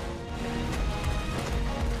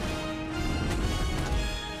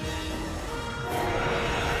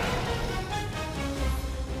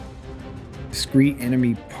 Discrete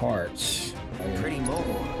enemy parts. Pretty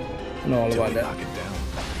mobile. I know all about that. Knock it down.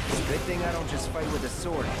 Good thing I don't just fight with a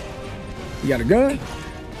sword. You got a gun?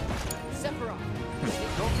 SEPHIROTH.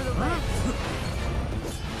 Go for the legs.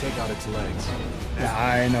 Take out its legs. Yeah,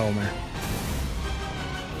 I know, man.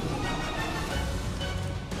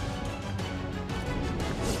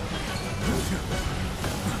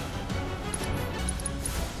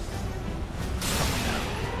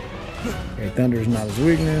 Okay, thunder is not his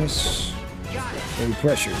weakness. Got it. Heavy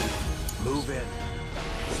pressure. Move in.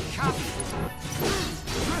 Copy.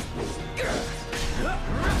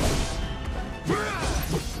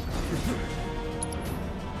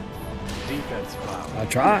 Defense foul. I'll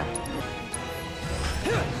try.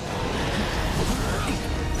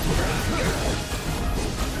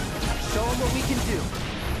 Show them what we can do.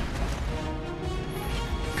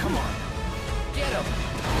 Come on. Get him.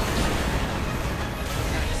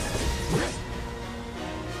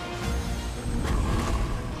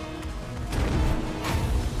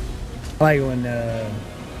 I like when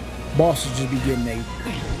bosses just be getting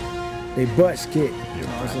they butts kicked. They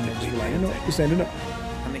just like, you know, this ain't enough.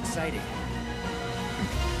 I'm excited.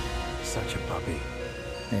 Such a puppy.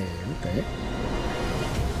 Hey, okay.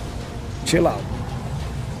 Chill out.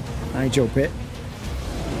 I ain't your pet.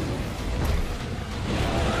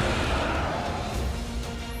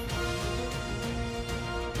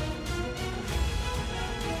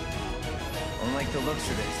 Don't like the looks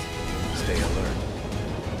of this. Stay alert.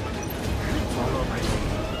 Follow my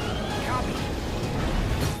lead. Copy.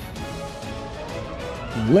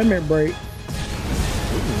 Limit break.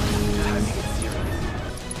 Time to get serious.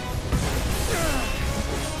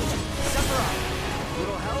 SEPHIROTH.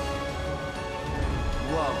 Little help?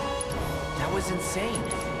 Whoa. That was insane.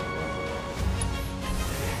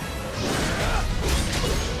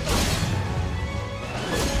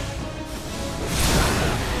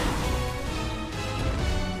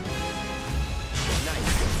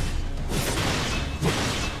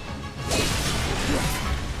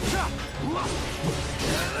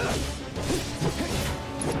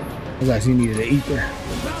 I was actually needed an ether.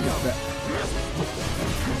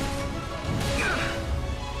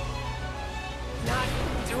 Not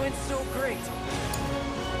doing so great.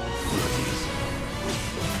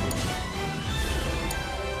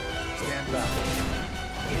 Stand back.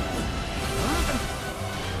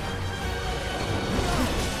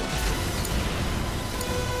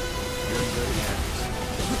 You're in good hands.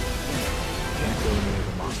 Can't go near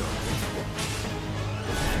the Mako.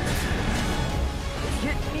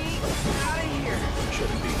 Hit me. here.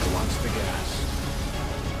 Shouldn't be. Watch the gas.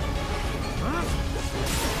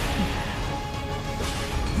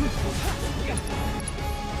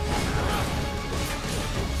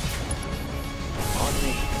 On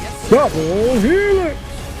me. Yes, sir. Double helix.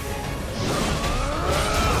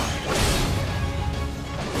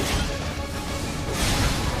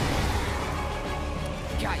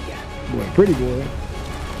 Got ya. Boy, pretty boy.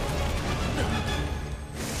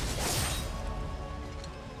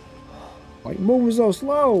 Why you moving so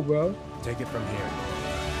slow, bro? Take it from here.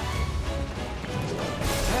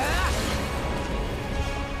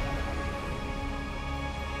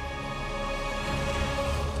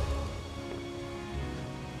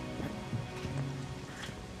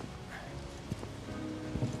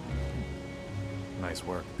 Nice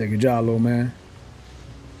work. Take a job, little man.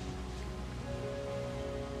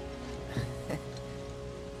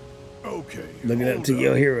 Okay. Looking up hold to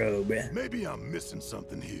your hero, man. Maybe I'm missing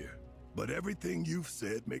something here, but everything you've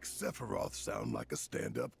said makes Sephiroth sound like a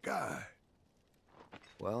stand-up guy.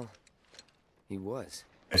 Well, he was.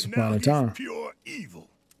 Once And upon now a he's time. pure evil,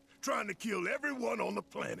 trying to kill everyone on the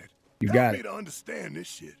planet. You Help got me it. to understand this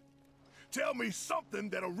shit. Tell me something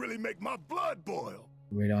that'll really make my blood boil.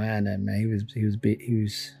 We don't have that, man. He was built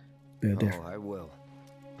different. Oh, I will.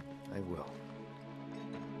 I will.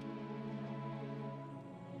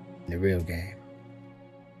 The real game.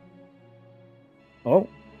 Oh,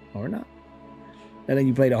 or not. That think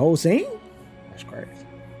you play the whole scene? That's crazy.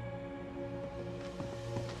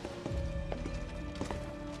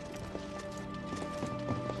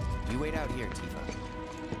 You wait out here, Tifa.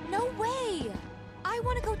 No way! I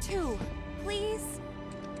want to go too. Please?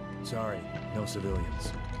 Sorry, no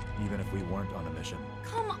civilians. Even if we weren't on a mission.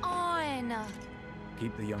 Come on!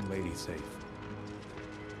 Keep the young lady safe.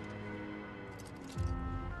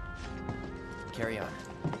 Carry on.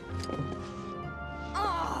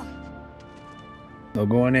 Ugh! No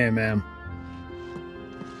going in, ma'am.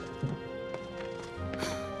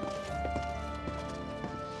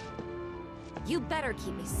 You better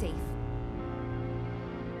keep me safe.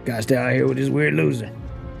 Gotta stay out here with this weird loser.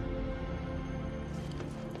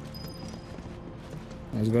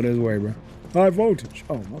 Let's go this way, bro. High voltage.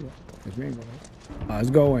 Oh, my God. Let's go. Let's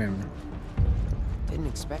go in, man. Didn't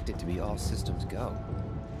expect it to be all systems go.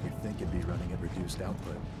 You'd think it'd be running at reduced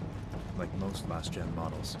output, like most last-gen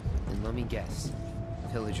models. And let me guess,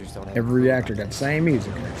 villagers don't have Every reactor got the same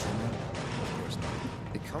music. Of course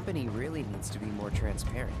not. The company really needs to be more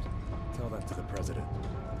transparent. Tell that to the president.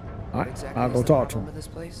 All What right, exactly I'll is go the talk to problem him. with this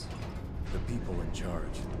place? The people in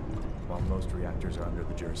charge. While most reactors are under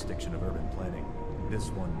the jurisdiction of urban planning, this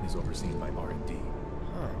one is overseen by R&D.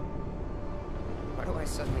 Huh. Why do I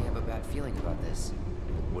suddenly have a bad feeling about this?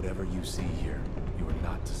 Whatever you see here, you are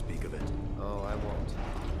not to speak of it. Oh, I won't.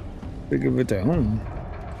 Think of it to home.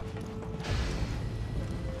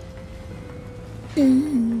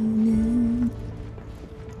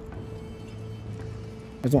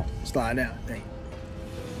 Let's on. Slide down. Hey.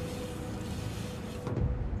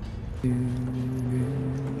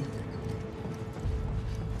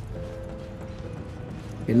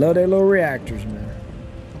 They love their little reactors, man.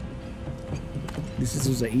 This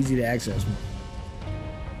is an easy to access one.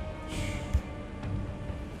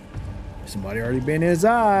 Somebody already been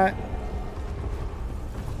inside.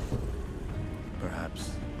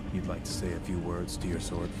 Perhaps you'd like to say a few words to your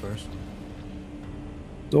sword first?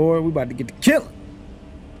 Sword, we about to get to killing.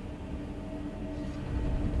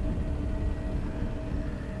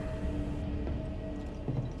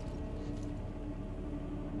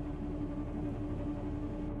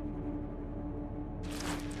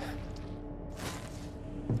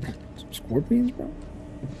 Some scorpions, bro.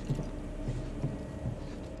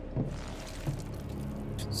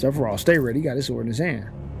 Sephiroth, stay ready. He got his sword in his hand.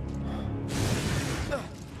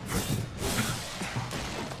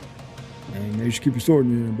 Man, you should keep your sword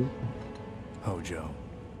in your hand, bro. Hojo,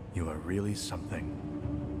 you are really something.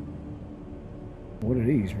 What are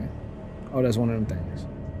these, man? Oh, that's one of them things.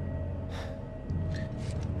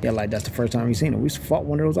 Yeah, like that's the first time we seen it. We fought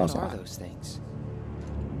one of those What outside. are those things?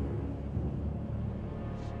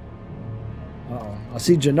 Uh-oh. I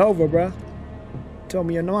see Genova, bro. Told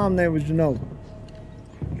me your mom name was Genova.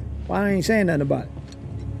 Why I ain't saying nothing about it?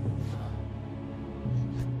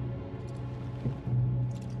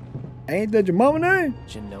 Ain't that your mama name?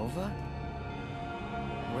 Genova?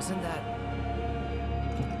 Wasn't that...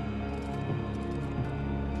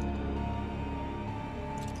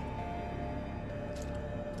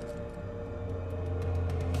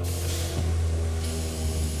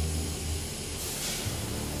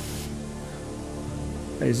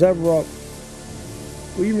 Hey, Sephiroth,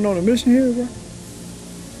 we even on a mission here, bro?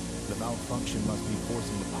 The malfunction must be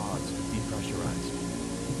forcing the pods to depressurize pressurized.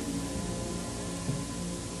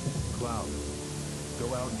 Cloud,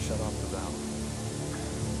 go out and shut off the valve.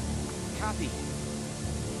 Copy.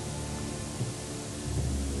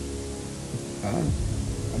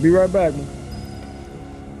 I'll be right back, man.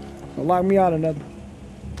 Don't lock me out or nothing.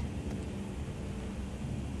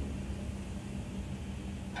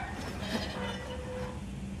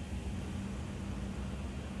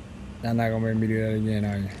 I'm not gonna make me do that again,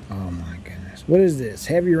 are you? Oh my goodness. What is this?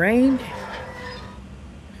 Heavy rain?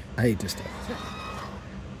 I hate this stuff.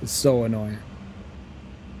 It's so annoying.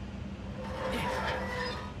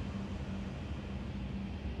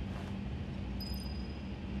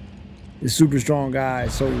 This super strong guy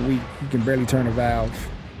is so weak, he can barely turn a valve.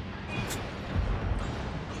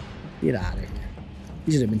 Get out of here.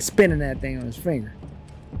 He should have been spinning that thing on his finger.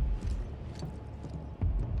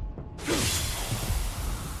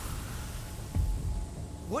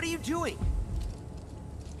 What are you doing?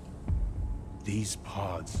 These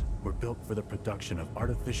pods were built for the production of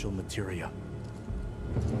artificial materia.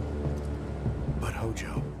 But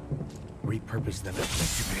Hojo repurposed them as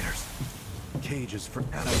incubators, cages for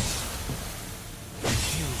animals,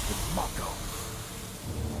 infused with Mako,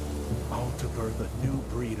 all to birth a new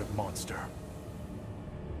breed of monster.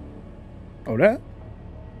 Oh, that?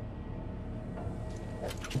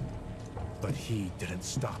 But he didn't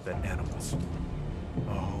stop at animals.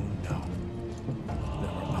 Oh no.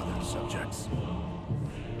 There were other subjects.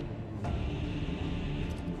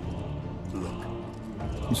 Look.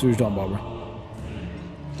 You see what you're talking about, bro?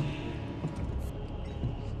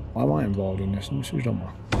 Why am I involved in this? Let me see what you're talking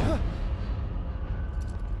about.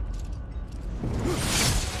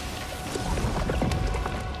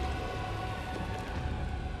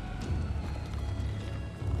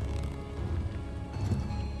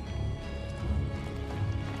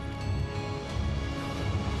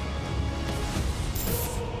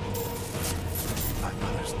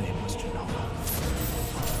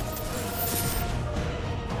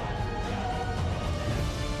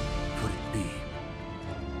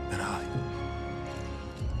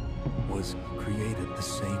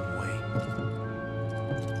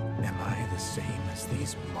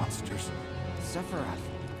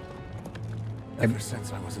 Ever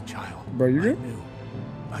since I was a child, bro, you good?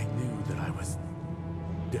 I knew that I was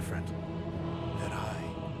different, that I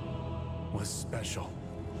was special,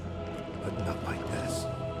 but not like this.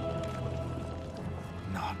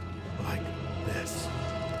 Not like this.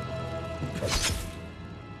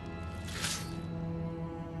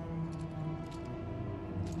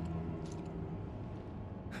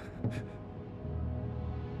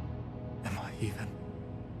 Am I even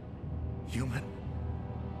human?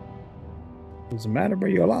 Doesn't matter, bro.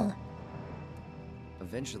 You're alive.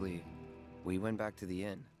 Eventually, we went back to the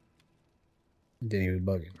inn. Then he was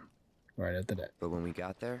bugging right after that. But when we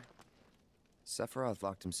got there, SEPHIROTH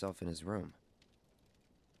locked himself in his room.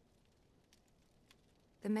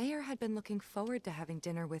 The mayor had been looking forward to having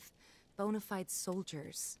dinner with bona fide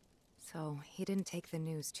soldiers, so he didn't take the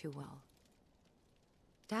news too well.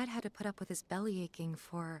 Dad had to put up with his belly aching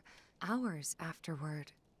for hours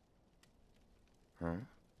afterward. Huh?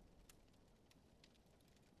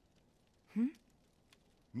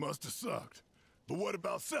 Must have sucked. But what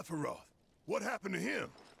about SEPHIROTH? What happened to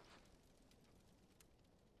him?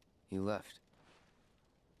 He left.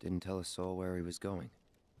 Didn't tell a soul where he was going.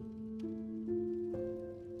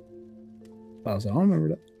 I don't remember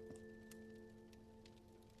that.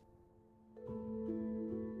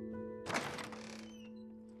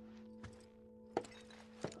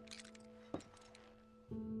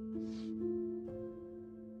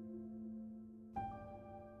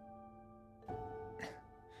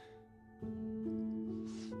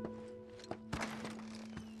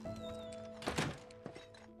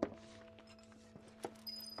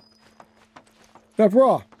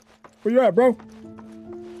 SEPHIROTH, where you at, bro?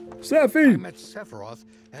 Sephi! I met SEPHIROTH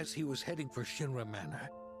as he was heading for Shinra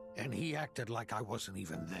Manor, and he acted like I wasn't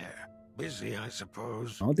even there. Busy, I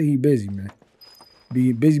suppose. I don't think he busy, man.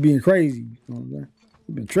 Be busy being crazy. You know what I'm saying?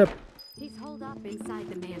 He been tripping. He's holed up inside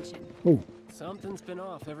the mansion. Oh. Something's been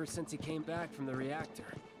off ever since he came back from the reactor.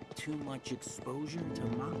 Too much exposure to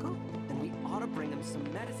Mako? Then we ought to bring him some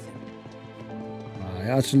medicine.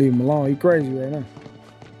 Y'all should leave him alone. He crazy right now.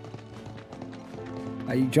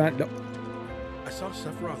 Are you trying to... I saw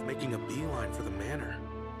SEPHIROTH making a beeline for the manor.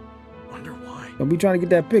 Wonder why. Don't be trying to get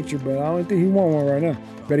that picture, bro. I don't think he want one right now.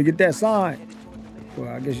 Better get that sign. Well,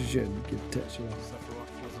 I guess you shouldn't get touched.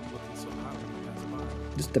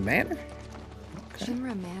 Just the manor? Okay.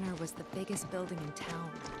 Shinra Manor was the biggest building in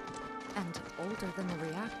town, and older than the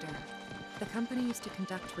reactor. The company used to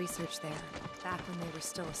conduct research there, back when they were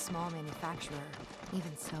still a small manufacturer.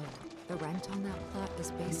 Even so, The rent on that plot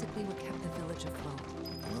is basically what kept the village afloat.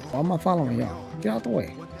 Why am I following y'all? Get out the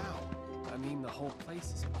way. I mean, the whole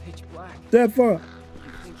place is pitch black. Zephyr! You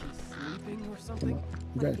think he's sleeping or something?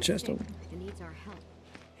 You got a chest open. He needs our help.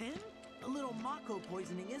 Him? A little Mako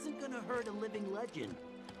poisoning isn't gonna hurt a living legend.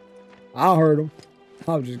 I heard him.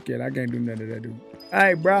 I was just kidding. I can't do nothing to that dude.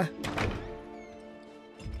 Hey, bruh.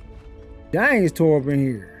 Dang, it's tore up in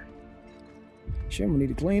here. Shit, we need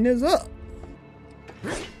to clean this up.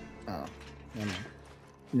 Oh,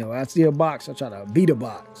 you know, I see a box. I try to beat a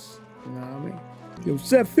box. You know what I mean? Yo,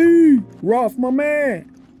 SEPHIROTH, my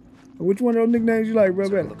man. Which one of those nicknames you like, bro?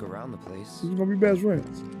 So look around the place. Who's gonna be best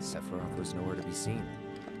friends? Sephiroth was nowhere to be seen.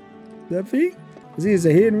 SEPHI? See, it's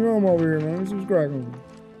a hidden room over here, man. Let's see what's cracking.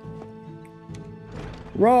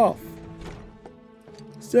 Roth.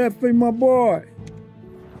 Sephi, my boy. I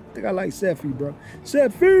think I like Sephi, bro.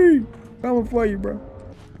 Sephi! Coming for you, bro.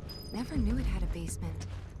 Never knew it had a basement.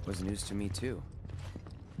 Was news to me, too.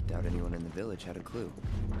 Doubt anyone in the village had a clue.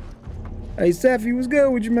 Hey, Sephi, what's good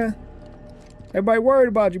with you, man? Everybody worried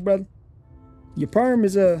about you, brother. Your perm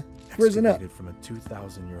is frozen up. From a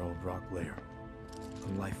 2,000-year-old rock layer, a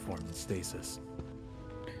life form in stasis.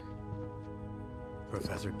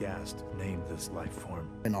 Professor Gast named this life form.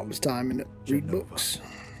 And all this time in the read books.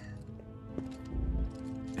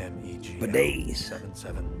 MEGL For days.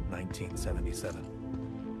 77-1977.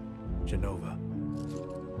 Genova.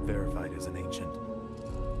 Verified as an ancient.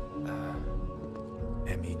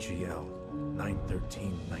 MEGL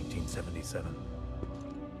 9/13/1977.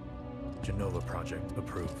 Genova project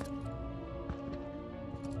approved.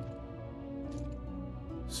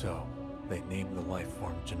 So, they named the life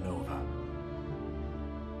form Genova.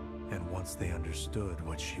 And once they understood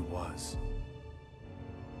what she was,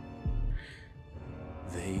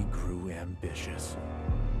 they grew ambitious.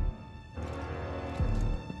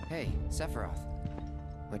 Hey, Sephiroth.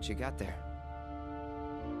 What you got there?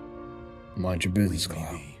 Mind your business,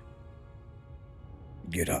 Cloud.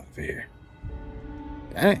 Get out of here.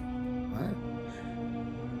 Dang. All right.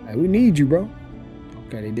 Hey, we need you, bro.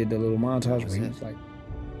 Okay, they did the little montage where he was like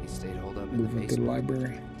He stayed holed up in the moving to the basement.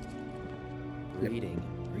 library. Reading.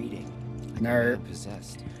 Like Nerd. a man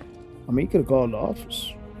possessed. I mean, he could have called the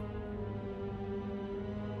office.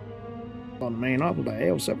 Called the main office, like,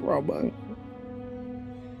 hey, what's up, Sephiroth, buddy?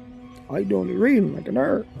 All you doing is reading like a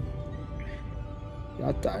nerd.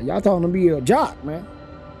 Y'all told him to be a jock, man.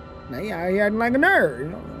 Now he acting like a nerd, you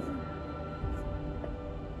know.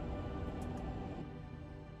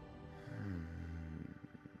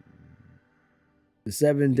 The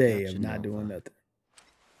 7th day of not doing nothing.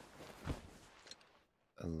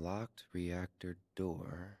 A locked reactor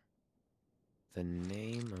door. The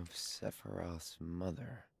name of Sephiroth's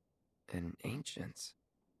mother. And ancients.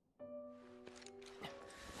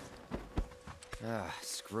 Ah,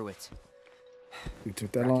 screw it. You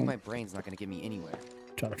took that Racking long? my brain's not gonna get me anywhere.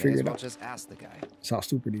 Try to May figure as it well out. just ask the guy. That's how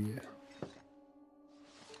stupid he is.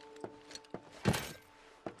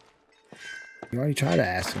 You already tried to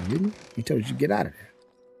ask him, didn't you? He told you to get out of there.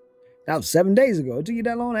 That was 7 days ago. It took you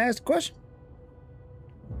that long to ask the question?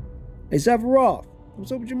 Hey, Sephiroth,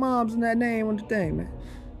 what's up with your moms and that name on the thing, man?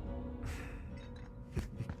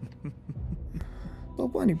 So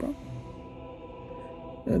funny, bro.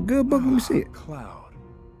 A good book, let me see it. Cloud.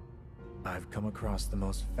 I've come across the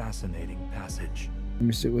most fascinating passage. Let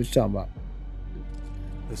me see what you're talking about.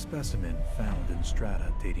 The specimen found in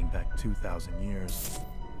strata dating back 2,000 years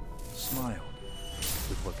smiled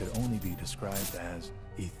with what could only be described as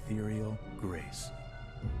ethereal grace.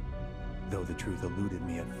 Though the truth eluded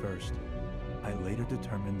me at first, I later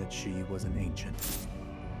determined that she was an ancient,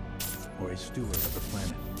 or a steward of the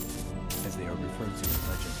planet, as they are referred to in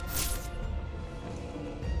legend.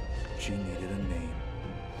 She needed a name,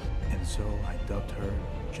 and so I dubbed her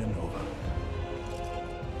Genova.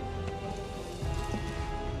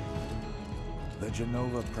 The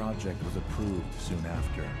Genova project was approved soon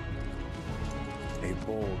after. A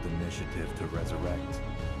bold initiative to resurrect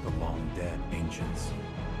the long-dead ancients.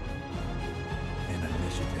 An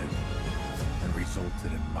initiative that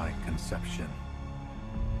resulted in my conception.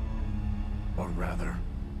 Or rather,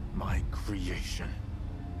 my creation.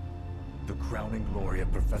 The crowning glory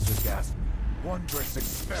of Professor Gast's wondrous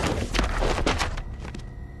experiment.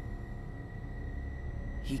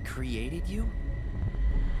 He created you?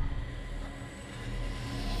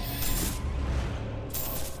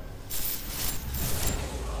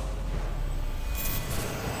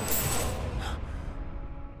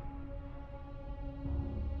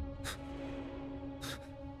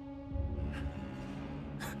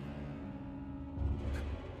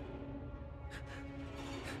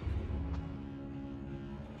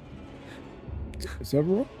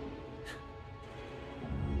 Sephiroth?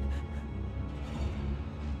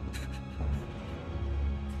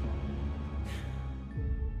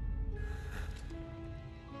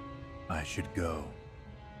 I should go.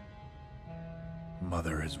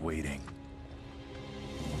 Mother is waiting.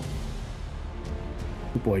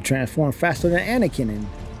 The boy transformed faster than Anakin in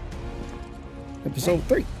episode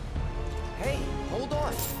 3. Hey, hold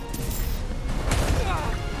on.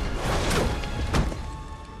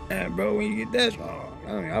 Man, bro, when you get that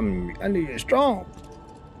strong, I need you strong.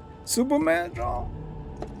 Superman strong.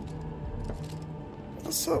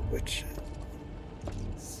 What's up with you?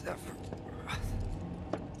 SEPHIROTH.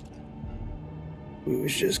 We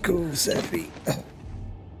was just cool, Sephi.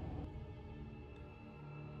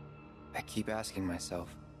 I keep asking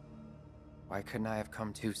myself, why couldn't I have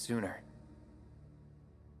come to sooner?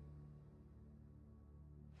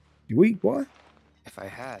 You weak, boy? If I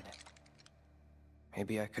had,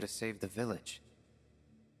 maybe I could have saved the village.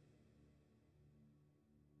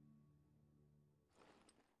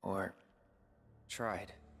 Or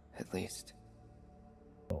tried, at least.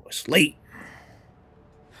 Oh, it's late.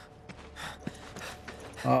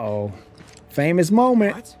 Uh-oh. Famous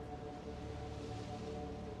moment. What?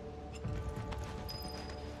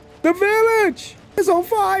 The village is on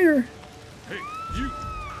fire. Hey, you!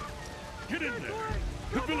 Get in there!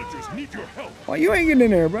 The villagers need your help! Why you ain't getting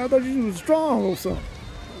in there, bro? I thought you was strong or something.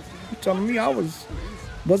 You telling me I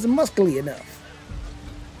wasn't muscly enough.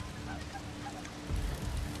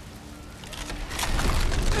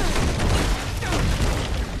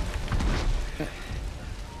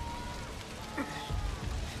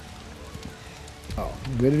 Oh,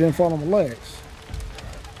 good it didn't fall on my legs.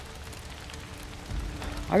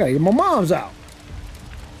 I gotta get my mom's out.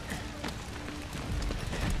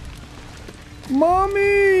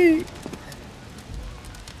 Mommy!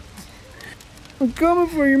 I'm coming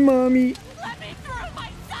for you, Mommy. Let me through! My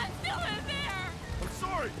son's still in there! I'm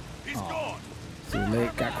sorry! He's gone! So the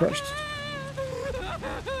leg got crushed.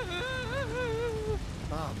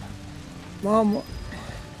 Mama.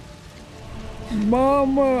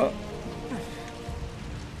 Mama.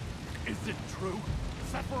 Is it true?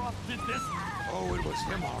 Sephiroth did this? Oh, it was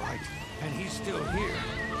him, all right. And he's still here.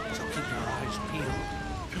 So keep your eyes peeled.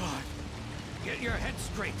 God. Get your head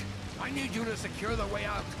straight. I need you to secure the way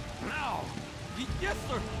out. Now! Yes,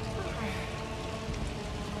 sir!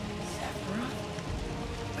 Sephiroth?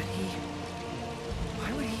 But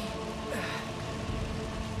why would he...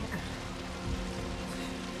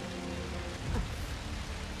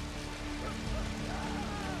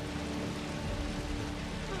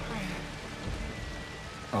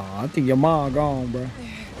 Oh, I think your mom gone, bro.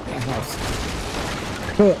 That house.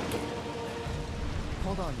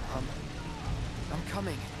 Hold on, Mom. I'm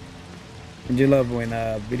coming. And you love when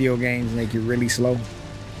video games make you really slow.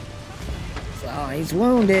 Oh, he's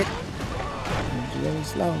wounded. He's really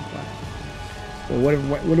slow. Well,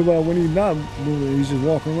 what about when he's not moving? He's just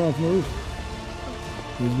walking around from the roof.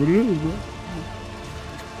 That's what it is, bro.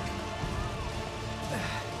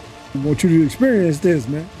 I want you to experience this,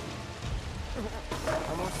 man.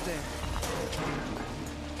 Almost there.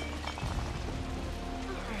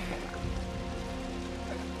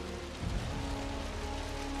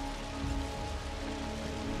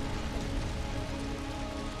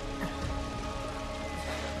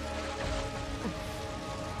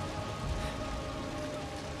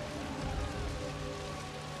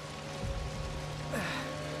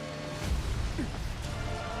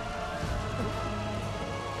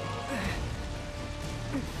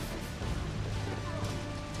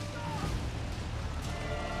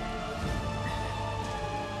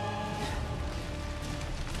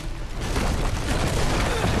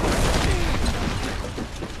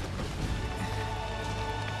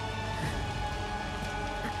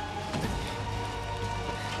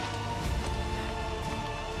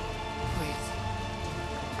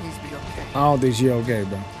 I don't think she's okay,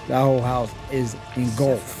 bro. That whole house is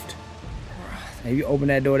engulfed. If you open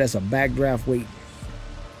that door, that's a backdraft wait.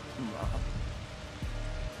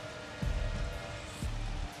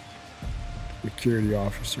 Security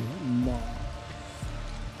officer. Mom.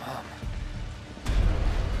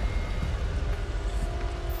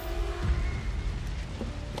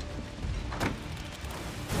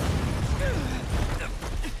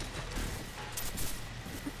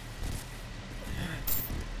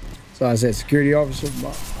 So I said, security officer.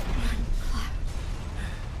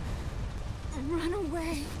 Run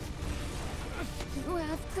away. You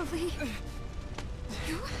have to leave.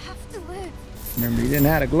 You have to live. Remember, you didn't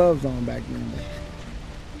have the gloves on back then.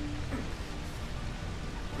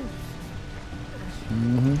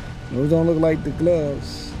 Those don't look like the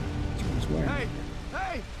gloves she was wearing. Hey!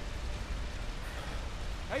 Hey!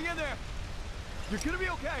 Hang in there! You're gonna be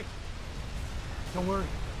okay! Don't worry.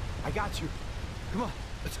 I got you. Come on,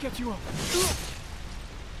 let's get you up.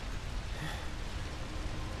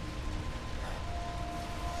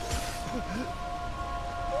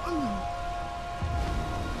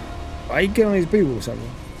 Why you killing these people or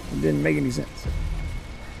something? It didn't make any sense.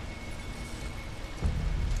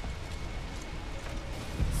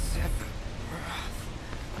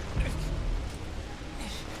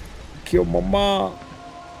 Kill my mom.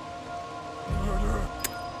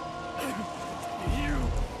 You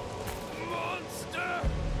monster!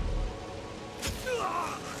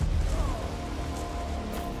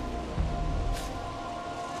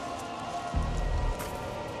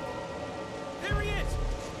 There he is!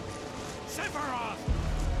 SEPHIROTH!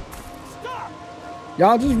 Stop!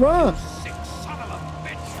 Y'all just run. Sick son of a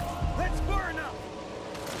bitch! Let's burn up!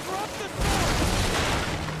 Drop the sword!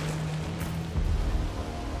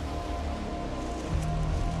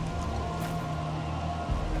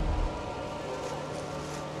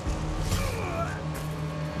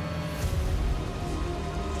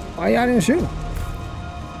 Why y'all didn't shoot him?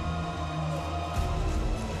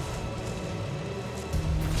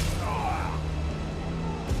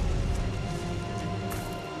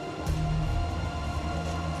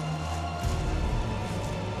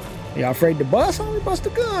 Y'all afraid to bust? Only bust the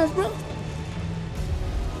guns, bro.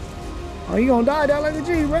 Oh, you gonna die down like a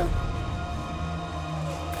G, bro.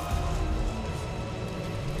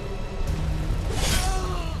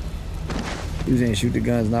 You didn't shoot the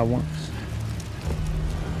guns not once.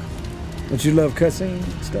 Don't you love cutscene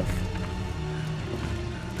stuff?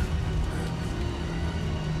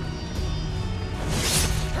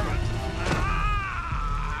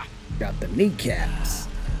 Got the kneecaps.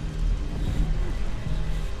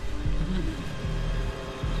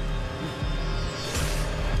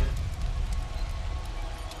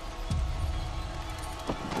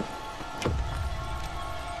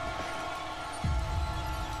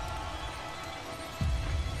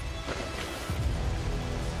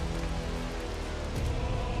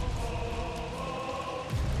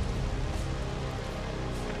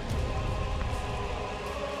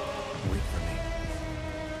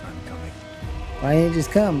 Why ain't just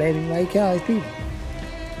come, baby? Why you kill all these people?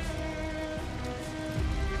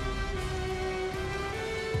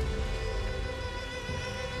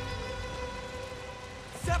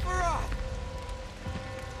 SEPHIROTH!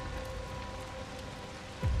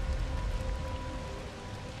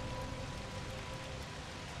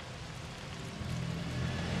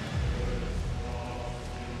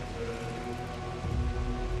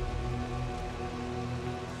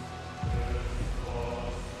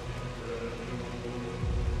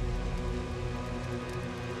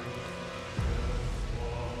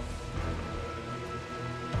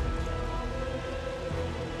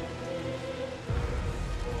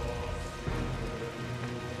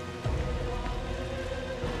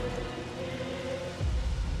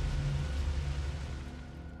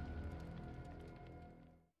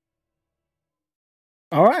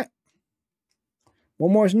 All right.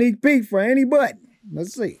 One more sneak peek for anybody.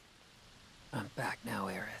 Let's see. I'm back now,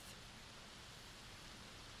 Aerith.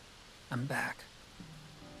 I'm back.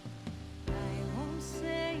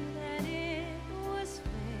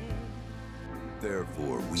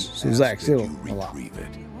 Therefore, we Suzak ask that still you alive. retrieve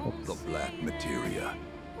it. The black materia.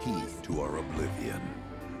 Key to our oblivion.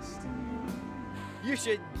 You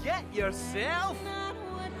should get yourself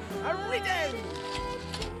a reading!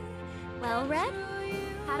 Well, Red,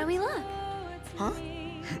 how do we look? Huh?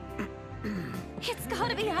 It's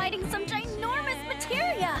gotta be hiding some ginormous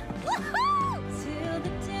materia! Woohoo!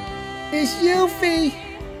 It's Yuffie!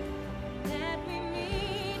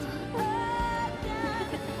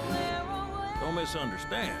 Don't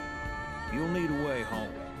misunderstand. You'll need a way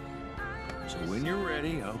home. So when you're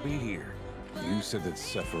ready, I'll be here. You said that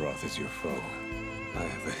Sephiroth is your foe. I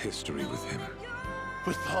have a history with him.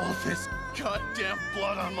 With all this goddamn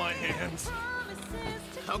blood on my hands,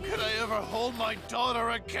 how could I ever hold my daughter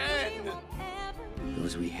again?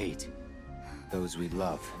 Those we hate, those we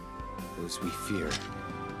love, those we fear.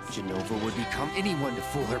 Jenova would become anyone to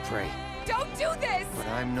fool her prey. Don't do this! But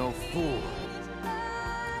I'm no fool.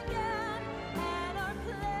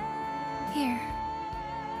 Here.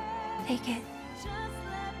 Take it.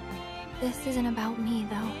 This isn't about me,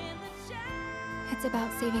 though. It's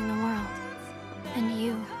about saving the world. And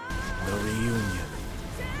you. The reunion.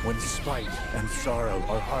 When spite and sorrow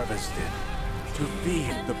are harvested to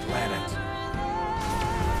feed the planet.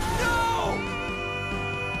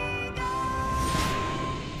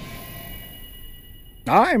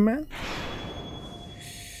 All right, man.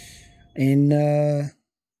 In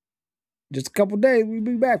just a couple days, we'll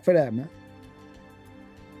be back for that, man.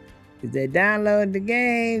 If they download the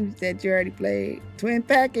games that you already played, twin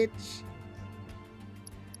package.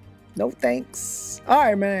 No thanks. All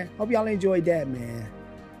right, man. Hope y'all enjoyed that, man.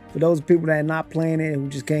 For those people that are not playing it, who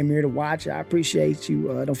just came here to watch, I appreciate you.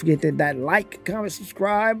 Don't forget that like, comment,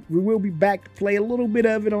 subscribe. We will be back to play a little bit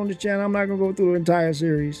of it on the channel. I'm not going to go through the entire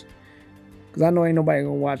series, because I know ain't nobody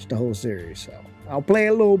going to watch the whole series. So I'll play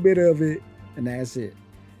a little bit of it, and that's it.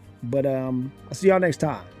 But I'll see y'all next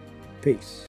time. Peace.